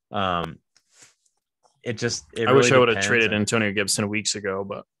 I wish I would have traded Antonio Gibson weeks ago,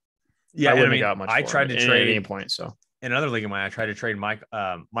 but I wouldn't have got much. I tried to trade at any point. So in another league of mine, I tried to trade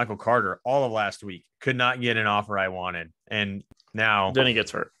Michael Carter all of last week. Could not get an offer I wanted, and now then he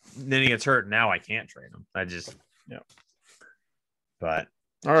gets hurt. Now I can't trade him. But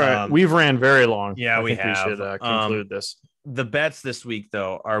all right, we've ran very long. Yeah, we should conclude this. The bets this week,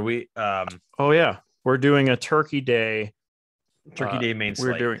 though, are we? Oh yeah, we're doing a Turkey Day. Turkey Day main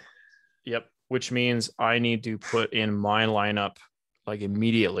slate. Yep, which means I need to put in my lineup like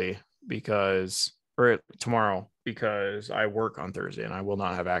immediately tomorrow because I work on Thursday and I will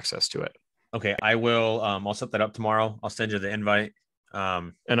not have access to it. Okay, I will. I'll set that up tomorrow. I'll send you the invite.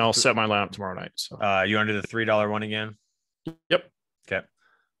 And I'll set my lineup tomorrow night. So you want to do the $3 one again? Yep. Okay.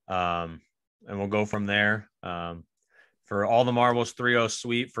 And we'll go from there. For all the marbles, 3-0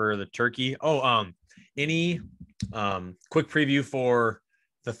 sweep for the turkey. Any quick preview for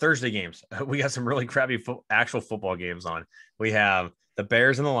the Thursday games? We got some really crappy actual football games on. We have the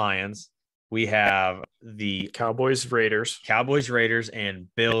Bears and the Lions. We have the Cowboys, Raiders, and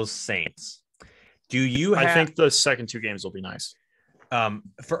Bills, Saints. I think the second two games will be nice.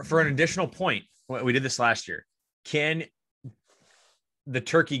 For an additional point, we did this last year. Can the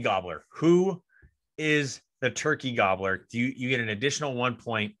turkey gobbler, who is the turkey gobbler? You get an additional 1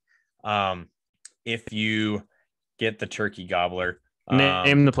 point if you get the turkey gobbler.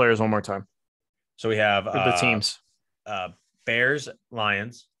 Name the players one more time. So we have the teams: Bears,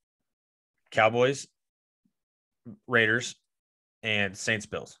 Lions, Cowboys, Raiders, and Saints,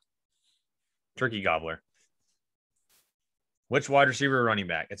 Bills. Turkey gobbler. Which wide receiver or running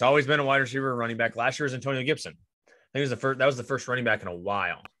back? It's always been a wide receiver or running back. Last year was Antonio Gibson. I think that was the first running back in a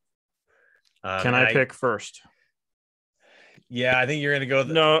while. Can I pick first? Yeah, I think you're going to go.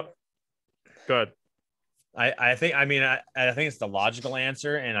 No. Good. I think it's the logical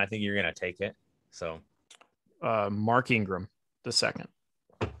answer, and I think you're going to take it. So, Mark Ingram, the second.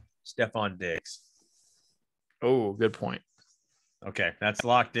 Stephon Diggs. Oh, good point. Okay, that's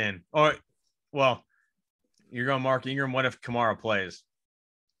locked in. Oh, well, you're going Mark Ingram. What if Kamara plays?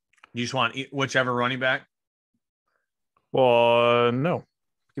 You just want whichever running back? Well, no.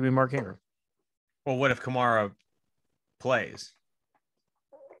 Give me Mark Ingram. Well, what if Kamara plays?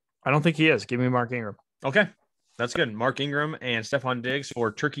 I don't think he is. Give me Mark Ingram. Okay, that's good. Mark Ingram and Stephon Diggs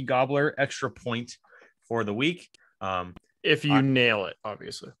for Turkey Gobbler, extra point for the week. If you nail it,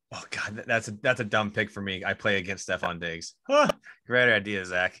 obviously. Oh God, that's a dumb pick for me. I play against Stephon Diggs. Great idea,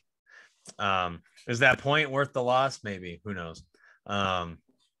 Zach. Is that point worth the loss? Maybe. Who knows? I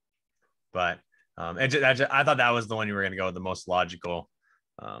thought that was the one you were going to go with, the most logical,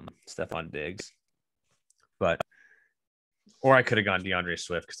 Stephon Diggs. Or I could have gone DeAndre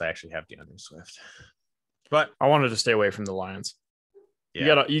Swift because I actually have DeAndre Swift. But I wanted to stay away from the Lions.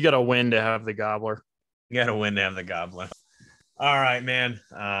 Yeah. You gotta win to have the gobbler. You gotta win to have the gobbler. All right, man.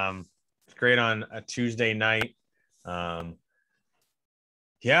 It's great on a Tuesday night.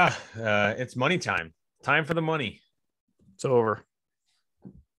 It's money time. Time for the money. It's over.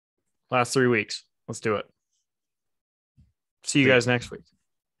 Last 3 weeks. Let's do it. See you guys next week.